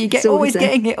there, so you get always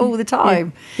getting it all the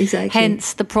time. Yeah, exactly.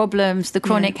 Hence the problems, the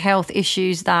chronic health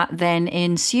issues that then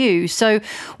ensue. So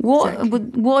what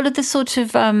are the sort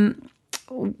of,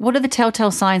 what are the telltale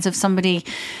signs of somebody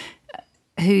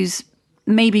who's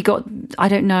maybe got, I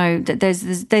don't know, that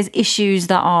there's issues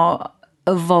that are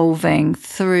evolving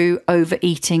through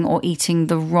overeating or eating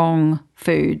the wrong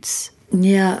foods?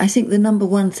 Yeah, I think the number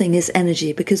one thing is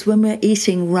energy, because when we're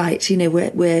eating right,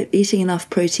 we're eating enough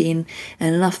protein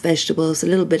and enough vegetables, a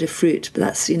little bit of fruit, but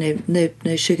that's,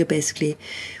 no sugar basically.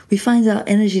 We find our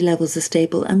energy levels are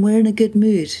stable and we're in a good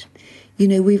mood.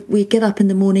 We get up in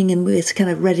the morning and we're kind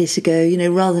of ready to go,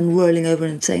 rather than rolling over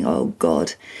and saying, oh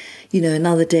God,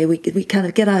 another day. We kind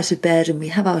of get out of bed and we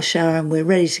have our shower and we're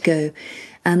ready to go.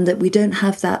 And that we don't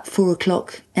have that 4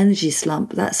 o'clock energy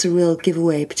slump. That's a real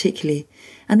giveaway, particularly.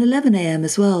 And 11 a.m.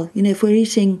 as well. If we're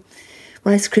eating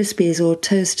Rice Krispies or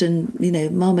toast and,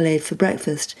 marmalade for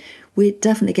breakfast, we're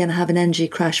definitely going to have an energy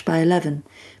crash by 11.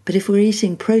 But if we're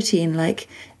eating protein like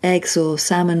eggs or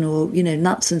salmon or,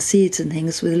 nuts and seeds and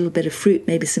things with a little bit of fruit,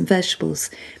 maybe some vegetables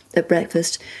at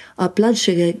breakfast, our blood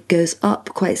sugar goes up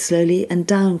quite slowly and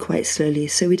down quite slowly.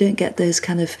 So we don't get those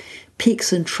kind of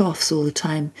peaks and troughs all the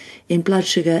time in blood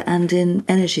sugar and in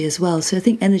energy as well. So I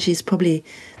think energy is probably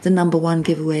the number one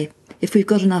giveaway. If we've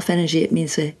got enough energy, it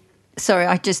means we're... Sorry,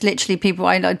 I just literally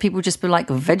people just be like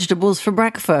vegetables for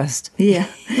breakfast. Yeah,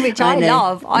 which I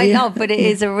love, but it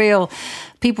is a real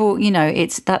people.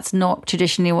 That's not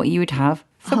traditionally what you would have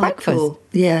for breakfast. Cool.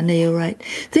 Yeah, no, you're right.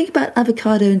 Think about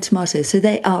avocado and tomato. So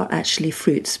they are actually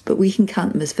fruits, but we can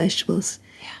count them as vegetables.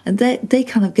 Yeah. And they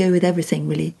kind of go with everything,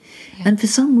 really. Yeah. And for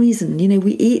some reason,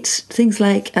 we eat things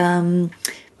like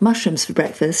mushrooms for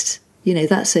breakfast.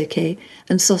 That's okay.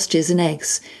 And sausages and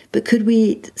eggs. But could we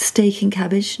eat steak and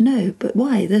cabbage? No. But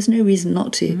why? There's no reason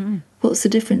not to. Mm-hmm. What's the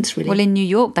difference, really? Well, in New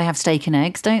York, they have steak and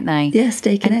eggs, don't they? Yeah,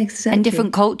 steak and eggs, exactly. And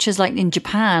different cultures, like in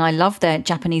Japan, I love their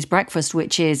Japanese breakfast,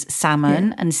 which is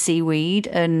salmon and seaweed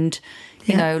and...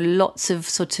 lots of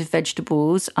sort of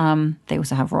vegetables. They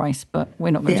also have rice, but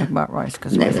we're not going to talk about rice.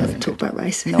 Never talk about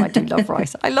rice. No, I do love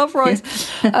rice. I love rice.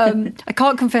 I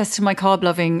can't confess to my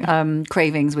carb-loving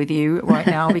cravings with you right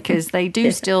now because they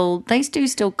do still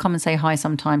come and say hi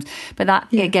sometimes. But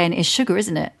that, again, is sugar,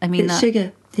 isn't it? I mean, it's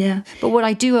sugar, yeah. But what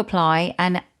I do apply,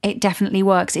 and it definitely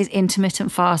works, is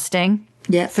intermittent fasting.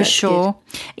 Yeah, for sure.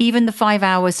 Good. Even the 5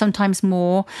 hours, sometimes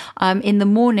more. In the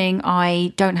morning,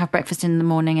 I don't have breakfast in the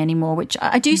morning anymore, which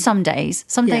I do some days.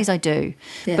 Some days I do.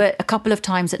 Yeah. But a couple of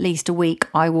times at least a week,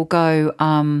 I will go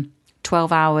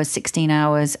 12 hours, 16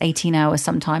 hours, 18 hours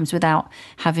sometimes without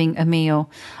having a meal.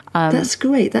 That's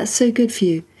great. That's so good for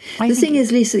you. The thing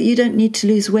is, Lisa, you don't need to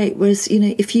lose weight. Whereas,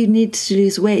 if you need to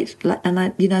lose weight,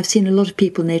 I've seen a lot of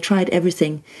people and they tried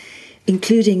everything,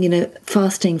 including,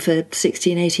 fasting for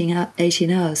 16,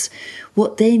 18 hours.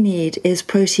 What they need is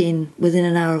protein within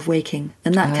an hour of waking,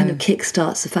 and that kind of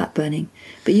kickstarts the fat burning.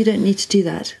 But you don't need to do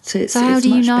that. So how do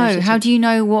you know? How do you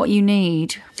know what you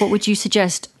need? What would you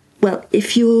suggest? Well,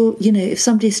 if you're, if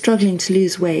somebody's struggling to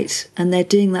lose weight and they're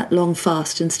doing that long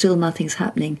fast and still nothing's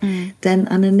happening, then,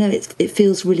 and I know it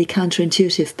feels really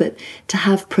counterintuitive, but to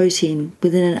have protein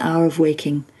within an hour of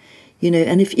waking,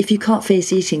 and if you can't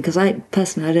face eating, because I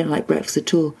don't like breakfast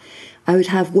at all, I would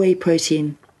have whey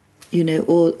protein,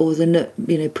 or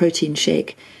the protein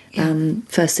shake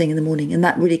first thing in the morning, and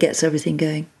that really gets everything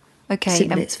going. Okay,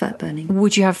 simulates fat burning.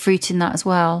 Would you have fruit in that as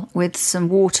well, with some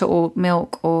water or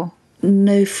milk or?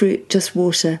 No fruit, just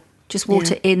water. Just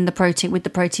water in the protein with the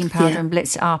protein powder and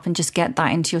blitz it up and just get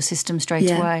that into your system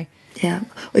straight away. Yeah.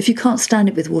 If you can't stand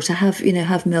it with water,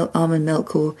 have milk, almond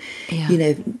milk, or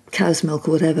cow's milk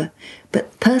or whatever.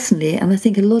 But personally, and I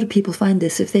think a lot of people find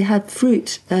this, if they have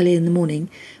fruit early in the morning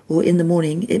or in the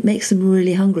morning, it makes them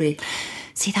really hungry.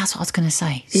 See, that's what I was going to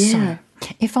say. Yeah.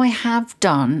 So, if I have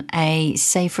done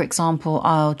say for example,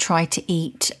 I'll try to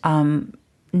eat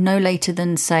no later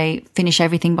than, say, finish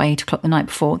everything by 8 o'clock the night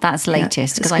before. That's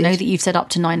latest, because I know that you've said up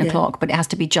to 9 o'clock, but it has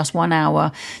to be just 1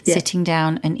 hour sitting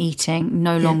down and eating,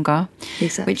 no longer.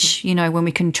 Exactly. Which, when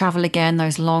we can travel again,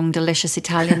 those long, delicious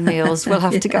Italian meals, we'll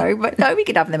have to go. But no, we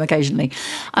can have them occasionally.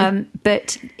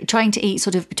 But trying to eat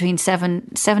sort of between 7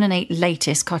 and 8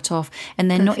 latest, cut off,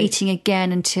 and then not eating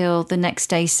again until the next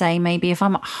day, say, maybe if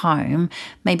I'm at home,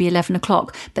 maybe 11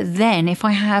 o'clock. But then if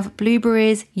I have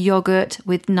blueberries, yogurt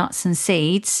with nuts and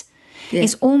seeds,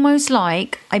 it's almost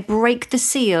like I break the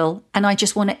seal and I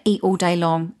just want to eat all day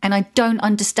long, and I don't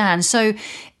understand. So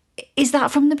is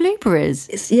that from the blueberries?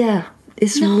 It's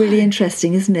really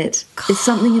interesting, isn't it? God. It's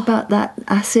something about that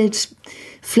acid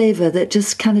flavour that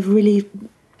just kind of really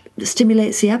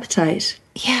stimulates the appetite.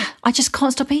 Yeah, I just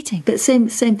can't stop eating. But same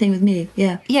thing with me,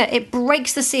 yeah. Yeah, it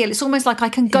breaks the seal. It's almost like I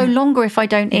can go longer if I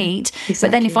don't eat. Exactly.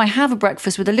 But then if I have a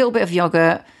breakfast with a little bit of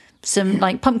yogurt, some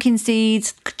like pumpkin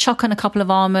seeds, chuck on a couple of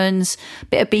almonds,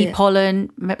 bit of bee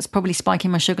pollen, it's probably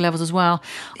spiking my sugar levels as well,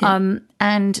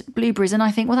 and blueberries. And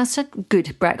I think, well, that's a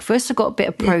good breakfast. I've got a bit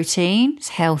of protein, it's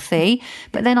healthy,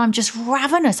 but then I'm just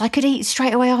ravenous. I could eat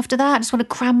straight away after that. I just want to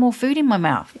cram more food in my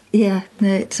mouth. Yeah,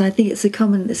 no, I think it's a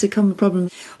common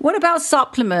problem. What about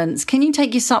supplements? Can you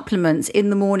take your supplements in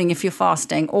the morning if you're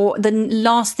fasting, or the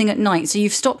last thing at night? So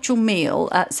you've stopped your meal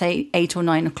at, say, 8 or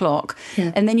 9 o'clock,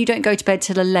 and then you don't go to bed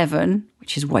till 11,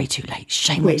 which is way too late.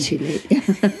 Shame on you. Way too late.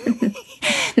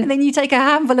 And then you take a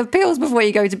handful of pills before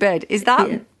you go to bed. Is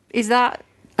that?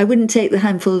 I wouldn't take the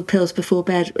handful of pills before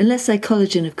bed, unless they're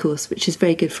collagen, of course, which is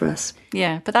very good for us.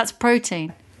 Yeah, but that's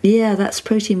protein. Yeah, that's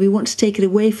protein. We want to take it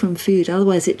away from food.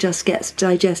 Otherwise, it just gets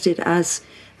digested as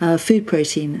food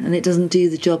protein, and it doesn't do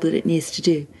the job that it needs to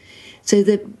do. So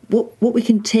what we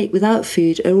can take without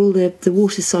food are all the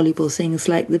water soluble things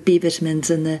like the B vitamins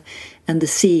and the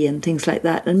C and things like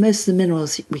that. And most of the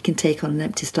minerals we can take on an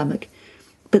empty stomach.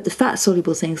 But the fat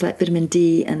soluble things like vitamin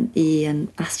D and E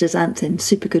and astaxanthin,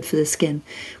 super good for the skin.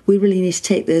 We really need to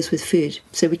take those with food.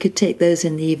 So we could take those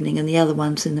in the evening and the other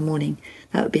ones in the morning.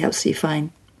 That would be absolutely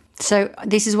fine. So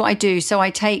this is what I do. So I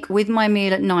take, with my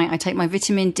meal at night, I take my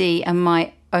vitamin D and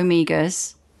my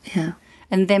omegas. Yeah.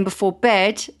 And then before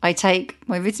bed, I take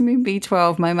my vitamin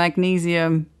B12, my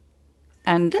magnesium,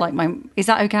 and is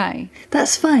that okay?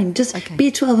 That's fine. Just okay.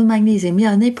 B12 and magnesium,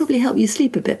 yeah, and they probably help you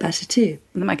sleep a bit better too.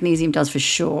 The magnesium does for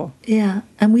sure. Yeah,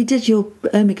 and we did your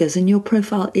omegas, and your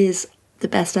profile is the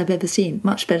best I've ever seen,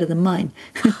 much better than mine.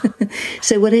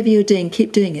 So whatever you're doing,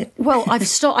 keep doing it. Well, I've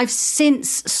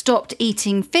since stopped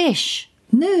eating fish.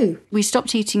 No. We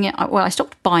stopped eating it. Well, I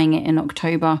stopped buying it in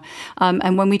October.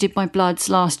 And when we did my bloods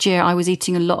last year, I was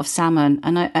eating a lot of salmon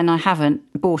and I haven't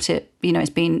bought it. You know, it's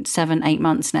been 7-8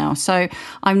 months now. So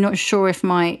I'm not sure if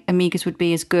my omegas would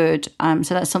be as good.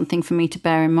 So that's something for me to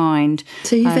bear in mind.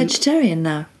 So you're vegetarian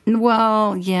now?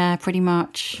 Well, yeah, pretty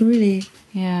much. Really?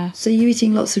 Yeah. So you're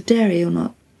eating lots of dairy or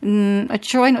not? I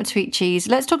try not to eat cheese.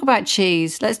 Let's talk about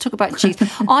cheese.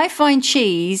 I find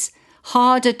cheese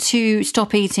harder to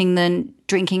stop eating than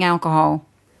drinking alcohol.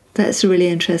 That's really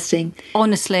interesting.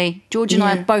 Honestly, George and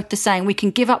I are both the same. We can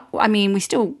give up. I mean,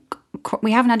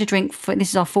 we haven't had a drink for, this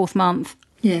is our 4th month.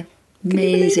 Yeah.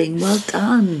 Amazing. Well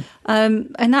done.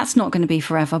 And that's not going to be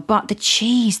forever. But the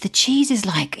cheese is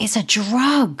it's a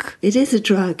drug. It is a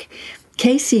drug.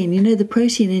 Casein, you know, the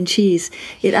protein in cheese,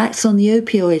 it acts on the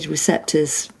opioid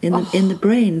receptors in the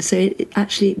brain. So it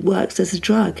actually works as a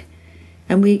drug.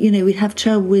 And we have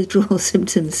terrible withdrawal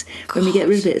symptoms when we get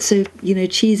rid of it. So,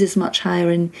 cheese is much higher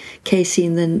in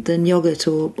casein than yogurt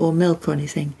or milk or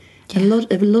anything. Yeah. And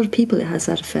a lot of people, it has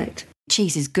that effect.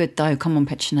 Cheese is good, though. Come on,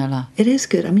 Petronella. It is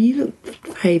good. I mean, you look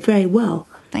very, very well.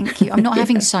 Thank you. I'm not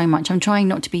having so much. I'm trying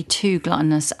not to be too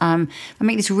gluttonous. I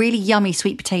make this really yummy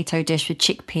sweet potato dish with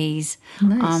chickpeas.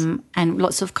 Nice. And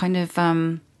lots of kind of...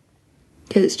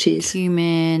 goat's cheese,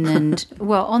 cumin, and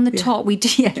on the top we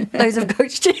do loads of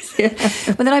goat's cheese.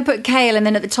 But then I put kale, and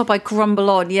then at the top I crumble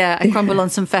on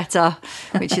some feta,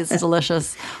 which is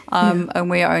delicious. And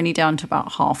we are only down to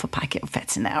about half a packet of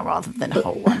feta now rather than a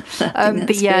whole one.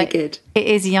 But very good. It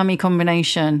is a yummy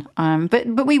combination.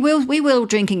 But we will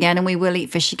drink again and we will eat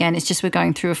fish again. It's just we're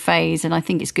going through a phase, and I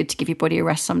think it's good to give your body a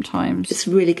rest sometimes. It's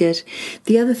really good.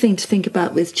 The other thing to think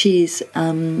about with cheese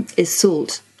is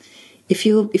salt. If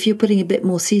you're putting a bit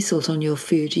more sea salt on your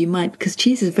food, you might, because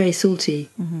cheese is very salty,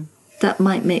 that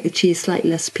might make the cheese slightly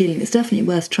less appealing. It's definitely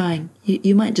worth trying.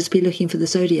 You might just be looking for the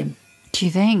sodium. Do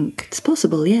you think? It's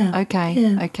possible, yeah. Okay,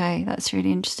 yeah. Okay, that's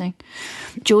really interesting.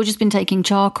 George has been taking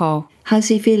charcoal. How's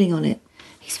he feeling on it?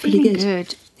 He's feeling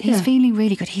good. He's feeling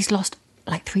really good. He's lost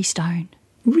 3 stone.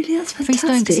 Really? That's fantastic. 3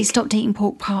 stone because he stopped eating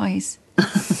pork pies.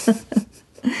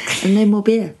 And no more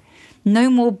beer.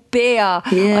 No more beer.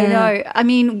 Yeah. I know. I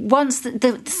mean, once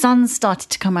the sun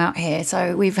started to come out here,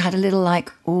 so we've had a little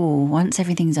once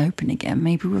everything's open again,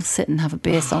 maybe we'll sit and have a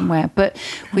beer somewhere. But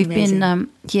we've been,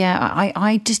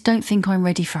 I just don't think I'm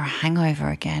ready for a hangover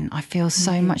again. I feel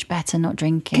so much better not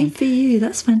drinking. Good for you.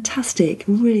 That's fantastic.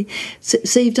 Really.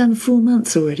 So you've done 4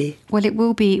 months already? Well,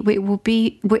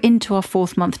 we're into our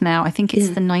 4th month now. I think it's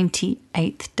the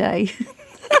 98th day.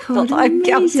 God, I'm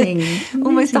counting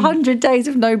almost 100 100 days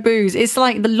of no booze. It's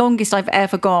like the longest I've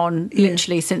ever gone,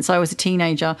 literally, since I was a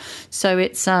teenager. So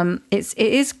it's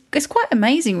quite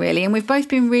amazing, really. And we've both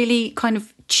been really kind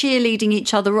of cheerleading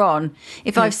each other on.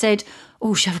 If I've said,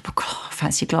 "Oh, should I have I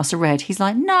fancy a glass of red?" He's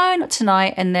like, "No, not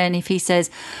tonight." And then if he says,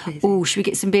 "Oh, should we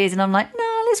get some beers?" And I'm like,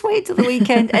 "No, let's wait till the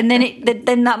weekend." And then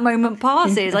then that moment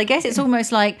passes. I guess it's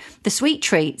almost like the sweet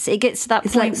treats. It gets to that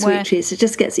point like where sweet treats. It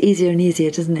just gets easier and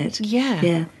easier, doesn't it? Yeah.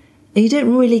 Yeah. And you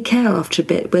don't really care after a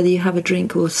bit whether you have a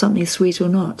drink or something sweet or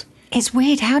not. It's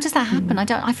weird. How does that happen?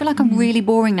 I feel like I'm really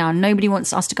boring now, and nobody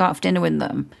wants us to go out for dinner with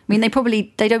them. I mean,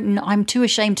 they don't. I'm too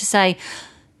ashamed to say,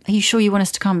 "Are you sure you want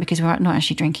us to come?" Because we're not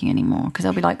actually drinking anymore. Because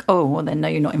they'll be like, "Oh, well then, no,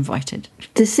 you're not invited."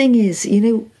 The thing is,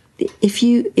 if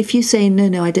you say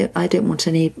no, I don't want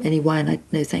any wine.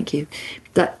 No, thank you.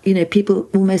 That people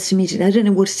almost immediately. I don't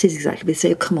know what it is exactly. But they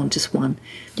say, "Oh, come on, just one."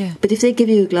 Yeah. But if they give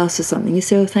you a glass of something, you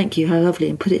say, "Oh, thank you, how lovely,"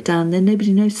 and put it down. Then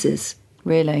nobody notices.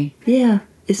 Really? Yeah.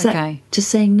 It's that just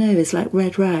saying no is like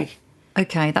red rag.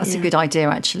 Okay, that's a good idea,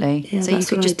 actually. Yeah, so you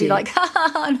could just be like, ha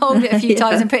ha ha, and hold it a few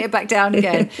times and put it back down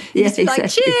again. Just be like,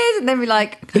 cheers, and then be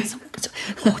like,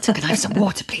 water, can I have some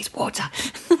water, please, water?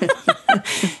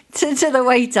 to the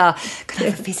waiter, "Can I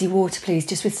have a fizzy water, please,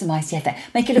 just with some ice? Yeah,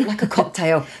 make it look like a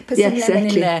cocktail. Put some lemon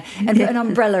in there and put an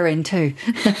umbrella in too."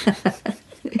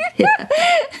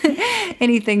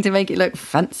 Anything to make it look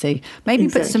fancy. Maybe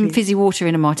put some fizzy water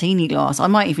in a martini glass. I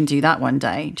might even do that one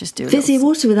day. Just do fizzy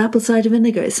water with apple cider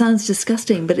vinegar. It sounds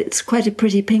disgusting, but it's quite a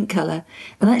pretty pink colour.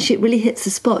 And actually it really hits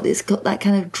the spot. It's got that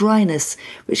kind of dryness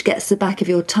which gets the back of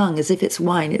your tongue as if it's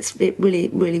wine. It really,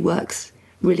 really works.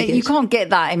 Really good. You can't get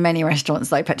that in many restaurants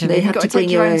though, Petronella. You've got to take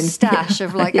your own stash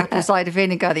of apple cider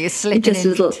vinegar that you're slipping just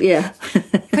in. A little,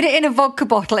 Put it in a vodka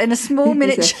bottle in a small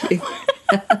miniature.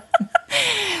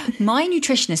 My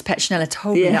nutritionist Petronella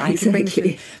told me that I can bring.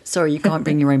 Sorry, you can't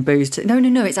bring your own booze. No,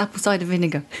 it's apple cider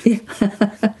vinegar.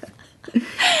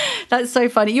 That's so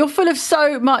funny. You're full of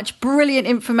so much brilliant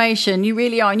information. You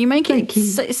really are, and you make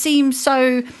it seem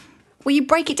so. Well, you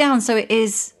break it down so it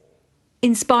is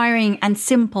inspiring and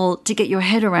simple to get your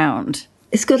head around.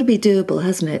 It's got to be doable,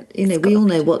 hasn't it? We all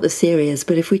know what the theory is,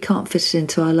 but if we can't fit it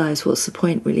into our lives, what's the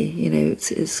point, really?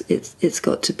 It's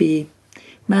got to be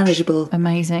manageable.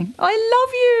 Amazing. I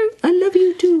love you. I love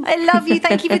you too. I love you.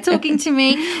 Thank you for talking to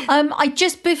me.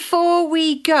 Before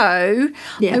we go,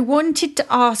 I wanted to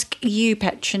ask you,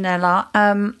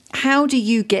 Petronella, how do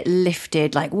you get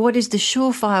lifted? Like, what is the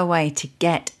surefire way to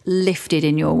get lifted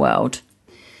in your world?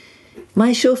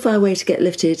 My surefire way to get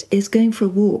lifted is going for a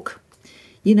walk.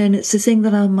 And it's the thing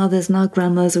that our mothers and our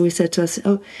grandmothers always said to us,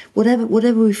 whatever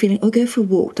we're feeling, go for a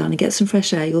walk, darling, get some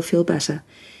fresh air, you'll feel better.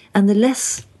 And the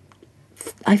less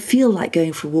I feel like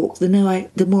going for a walk, the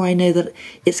more I know that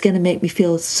it's going to make me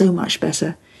feel so much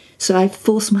better. So I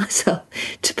force myself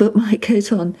to put my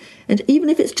coat on. And even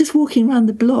if it's just walking around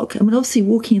the block, obviously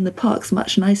walking in the park's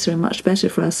much nicer and much better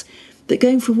for us, but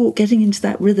going for a walk, getting into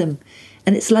that rhythm.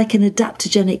 And it's like an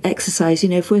adaptogenic exercise.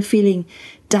 If we're feeling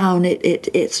down,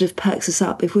 it sort of perks us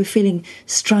up. If we're feeling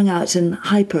strung out and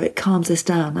hyper, it calms us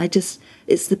down. It's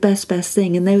the best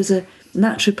thing. And there was a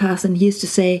naturopath, and he used to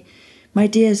say, "My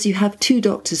dears, you have two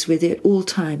doctors with you at all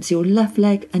times, your left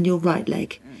leg and your right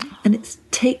leg." And it's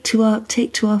take to our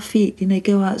feet,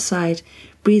 go outside,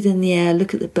 breathe in the air,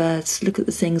 look at the birds, look at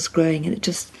the things growing, and it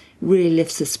just really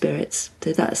lifts the spirits.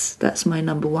 So that's my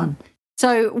number one.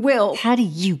 So, Will, how do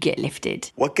you get lifted?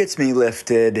 What gets me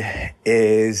lifted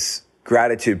is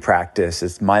gratitude practice.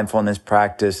 It's mindfulness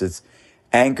practice. It's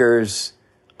anchors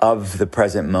of the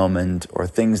present moment, or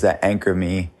things that anchor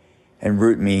me and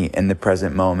root me in the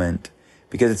present moment.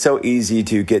 Because it's so easy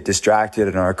to get distracted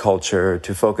in our culture,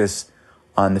 to focus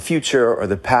on the future or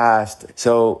the past.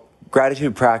 So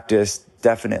gratitude practice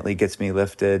definitely gets me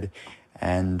lifted,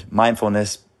 and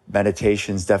mindfulness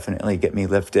meditations definitely get me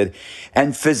lifted.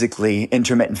 And physically,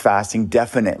 intermittent fasting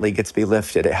definitely gets me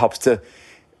lifted. It helps to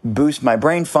boost my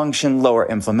brain function, lower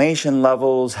inflammation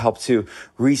levels, help to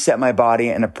reset my body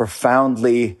in a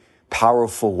profoundly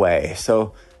powerful way.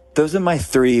 So those are my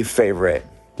three favorite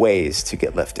ways to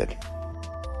get lifted.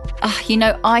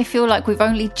 I feel like we've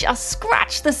only just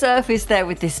scratched the surface there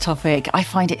with this topic. I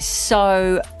find it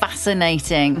so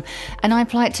fascinating, and I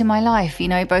apply it to my life.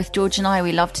 Both George and I,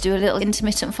 we love to do a little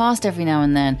intermittent fast every now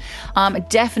and then.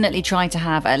 Definitely try to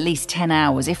have at least 10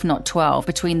 hours, if not 12,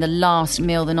 between the last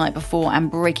meal the night before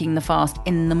and breaking the fast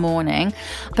in the morning.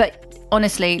 But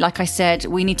honestly, like I said,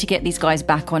 we need to get these guys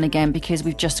back on again because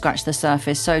we've just scratched the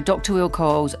surface. So Dr. Will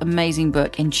Cole's amazing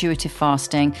book, Intuitive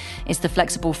Fasting, is the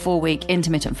flexible 4-week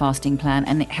intermittent fasting plan,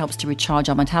 and it helps to recharge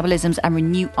our metabolisms and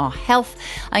renew our health.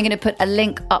 I'm going to put a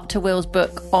link up to Will's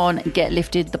book on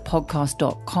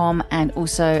getliftedthepodcast.com, and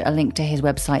also a link to his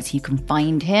website so you can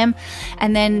find him.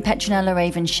 And then Petronella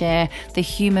Ravenshire, The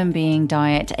Human Being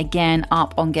Diet, again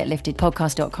up on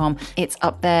getliftedpodcast.com. It's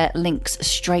up there, links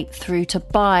straight through to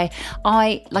buy.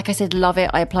 Like I said, love it.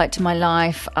 I apply it to my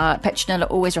life. Petronella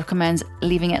always recommends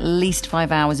leaving at least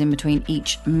 5 hours in between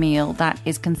each meal. That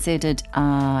is considered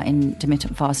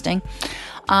intermittent fasting.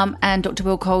 And Dr.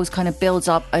 Will Cole's kind of builds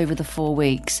up over the 4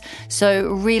 weeks.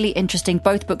 So really interesting.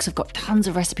 Both books have got tons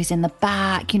of recipes in the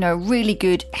back, really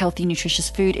good, healthy, nutritious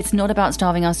food. It's not about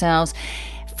starving ourselves.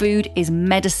 Food is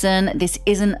medicine. This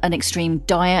isn't an extreme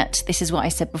diet. This is what I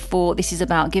said before. This is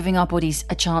about giving our bodies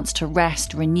a chance to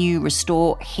rest, renew,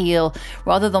 restore, heal,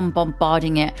 rather than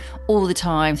bombarding it all the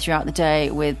time throughout the day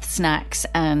with snacks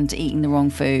and eating the wrong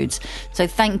foods. So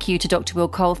thank you to Dr. Will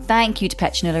Cole. Thank you to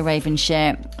Petronella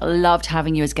Ravenshire. Loved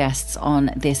having you as guests on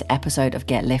this episode of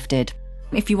Get Lifted.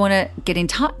 If you want to get in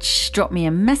touch, drop me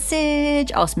a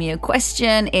message, ask me a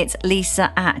question. It's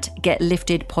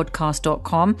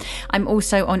lisa@getliftedpodcast.com. I'm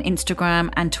also on Instagram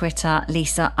and Twitter,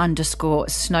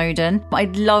 Lisa_Snowdon.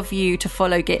 I'd love you to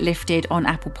follow Get Lifted on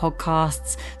Apple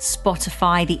Podcasts,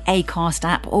 Spotify, the Acast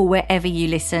app, or wherever you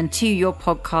listen to your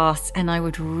podcasts. And I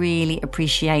would really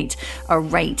appreciate a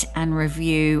rate and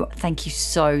review. Thank you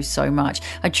so, so much.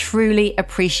 I truly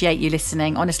appreciate you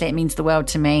listening. Honestly, it means the world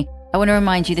to me. I want to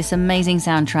remind you this amazing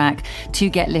soundtrack to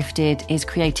Get Lifted is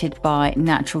created by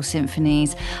Natural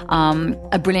Symphonies,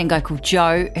 a brilliant guy called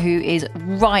Joe, who is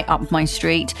right up my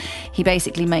street. He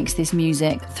basically makes this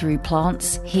music through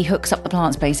plants. He hooks up the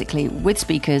plants basically with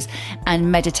speakers and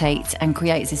meditates and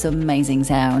creates this amazing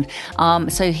sound.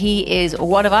 So he is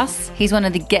one of us. He's one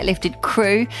of the Get Lifted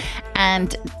crew.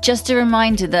 And just a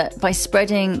reminder that by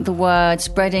spreading the word,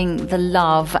 spreading the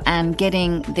love, and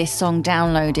getting this song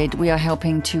downloaded, we are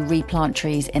helping to replant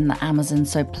trees in the Amazon.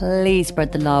 So please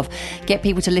spread the love. Get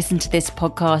people to listen to this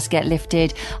podcast, Get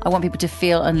Lifted. I want people to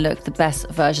feel and look the best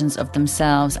versions of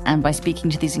themselves. And by speaking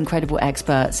to these incredible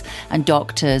experts and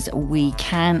doctors, we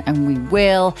can and we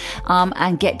will.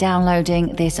 And get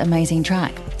downloading this amazing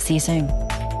track. See you soon.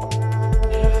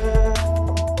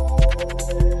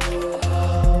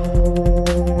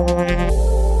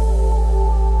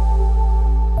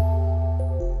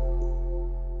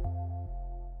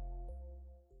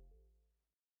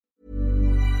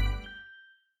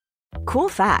 Cool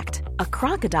fact, a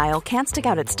crocodile can't stick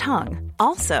out its tongue.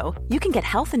 Also, you can get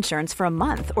health insurance for a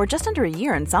month or just under a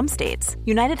year in some states.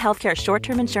 United Healthcare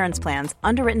short-term insurance plans,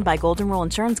 underwritten by Golden Rule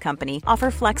Insurance Company,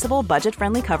 offer flexible,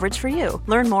 budget-friendly coverage for you.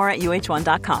 Learn more at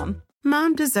uh1.com.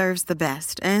 Mom deserves the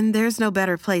best, and there's no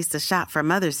better place to shop for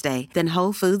Mother's Day than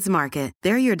Whole Foods Market.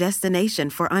 They're your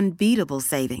destination for unbeatable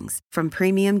savings, from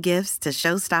premium gifts to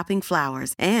show-stopping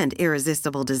flowers and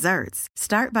irresistible desserts.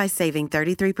 Start by saving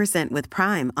 33% with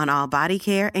Prime on all body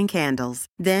care and candles.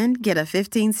 Then get a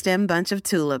 15-stem bunch of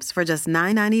tulips for just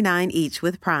 $9.99 each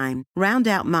with Prime. Round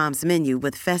out Mom's menu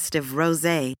with festive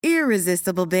rosé,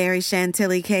 irresistible berry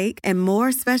chantilly cake, and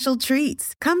more special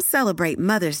treats. Come celebrate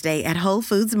Mother's Day at Whole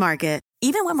Foods Market.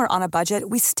 Even when we're on a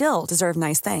budget, we still deserve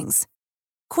nice things.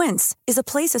 Quince is a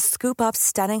place to scoop up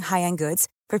stunning high-end goods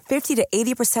for 50 to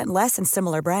 80% less than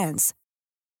similar brands.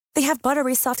 They have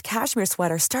buttery soft cashmere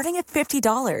sweaters starting at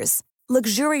 $50,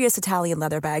 luxurious Italian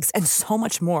leather bags, and so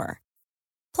much more.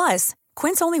 Plus,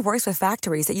 Quince only works with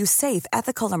factories that use safe,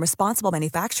 ethical, and responsible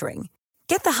manufacturing.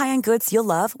 Get the high-end goods you'll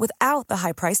love without the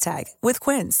high price tag with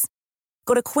Quince.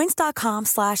 Go to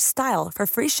quince.com/style for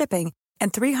free shipping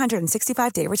and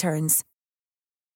 365-day returns.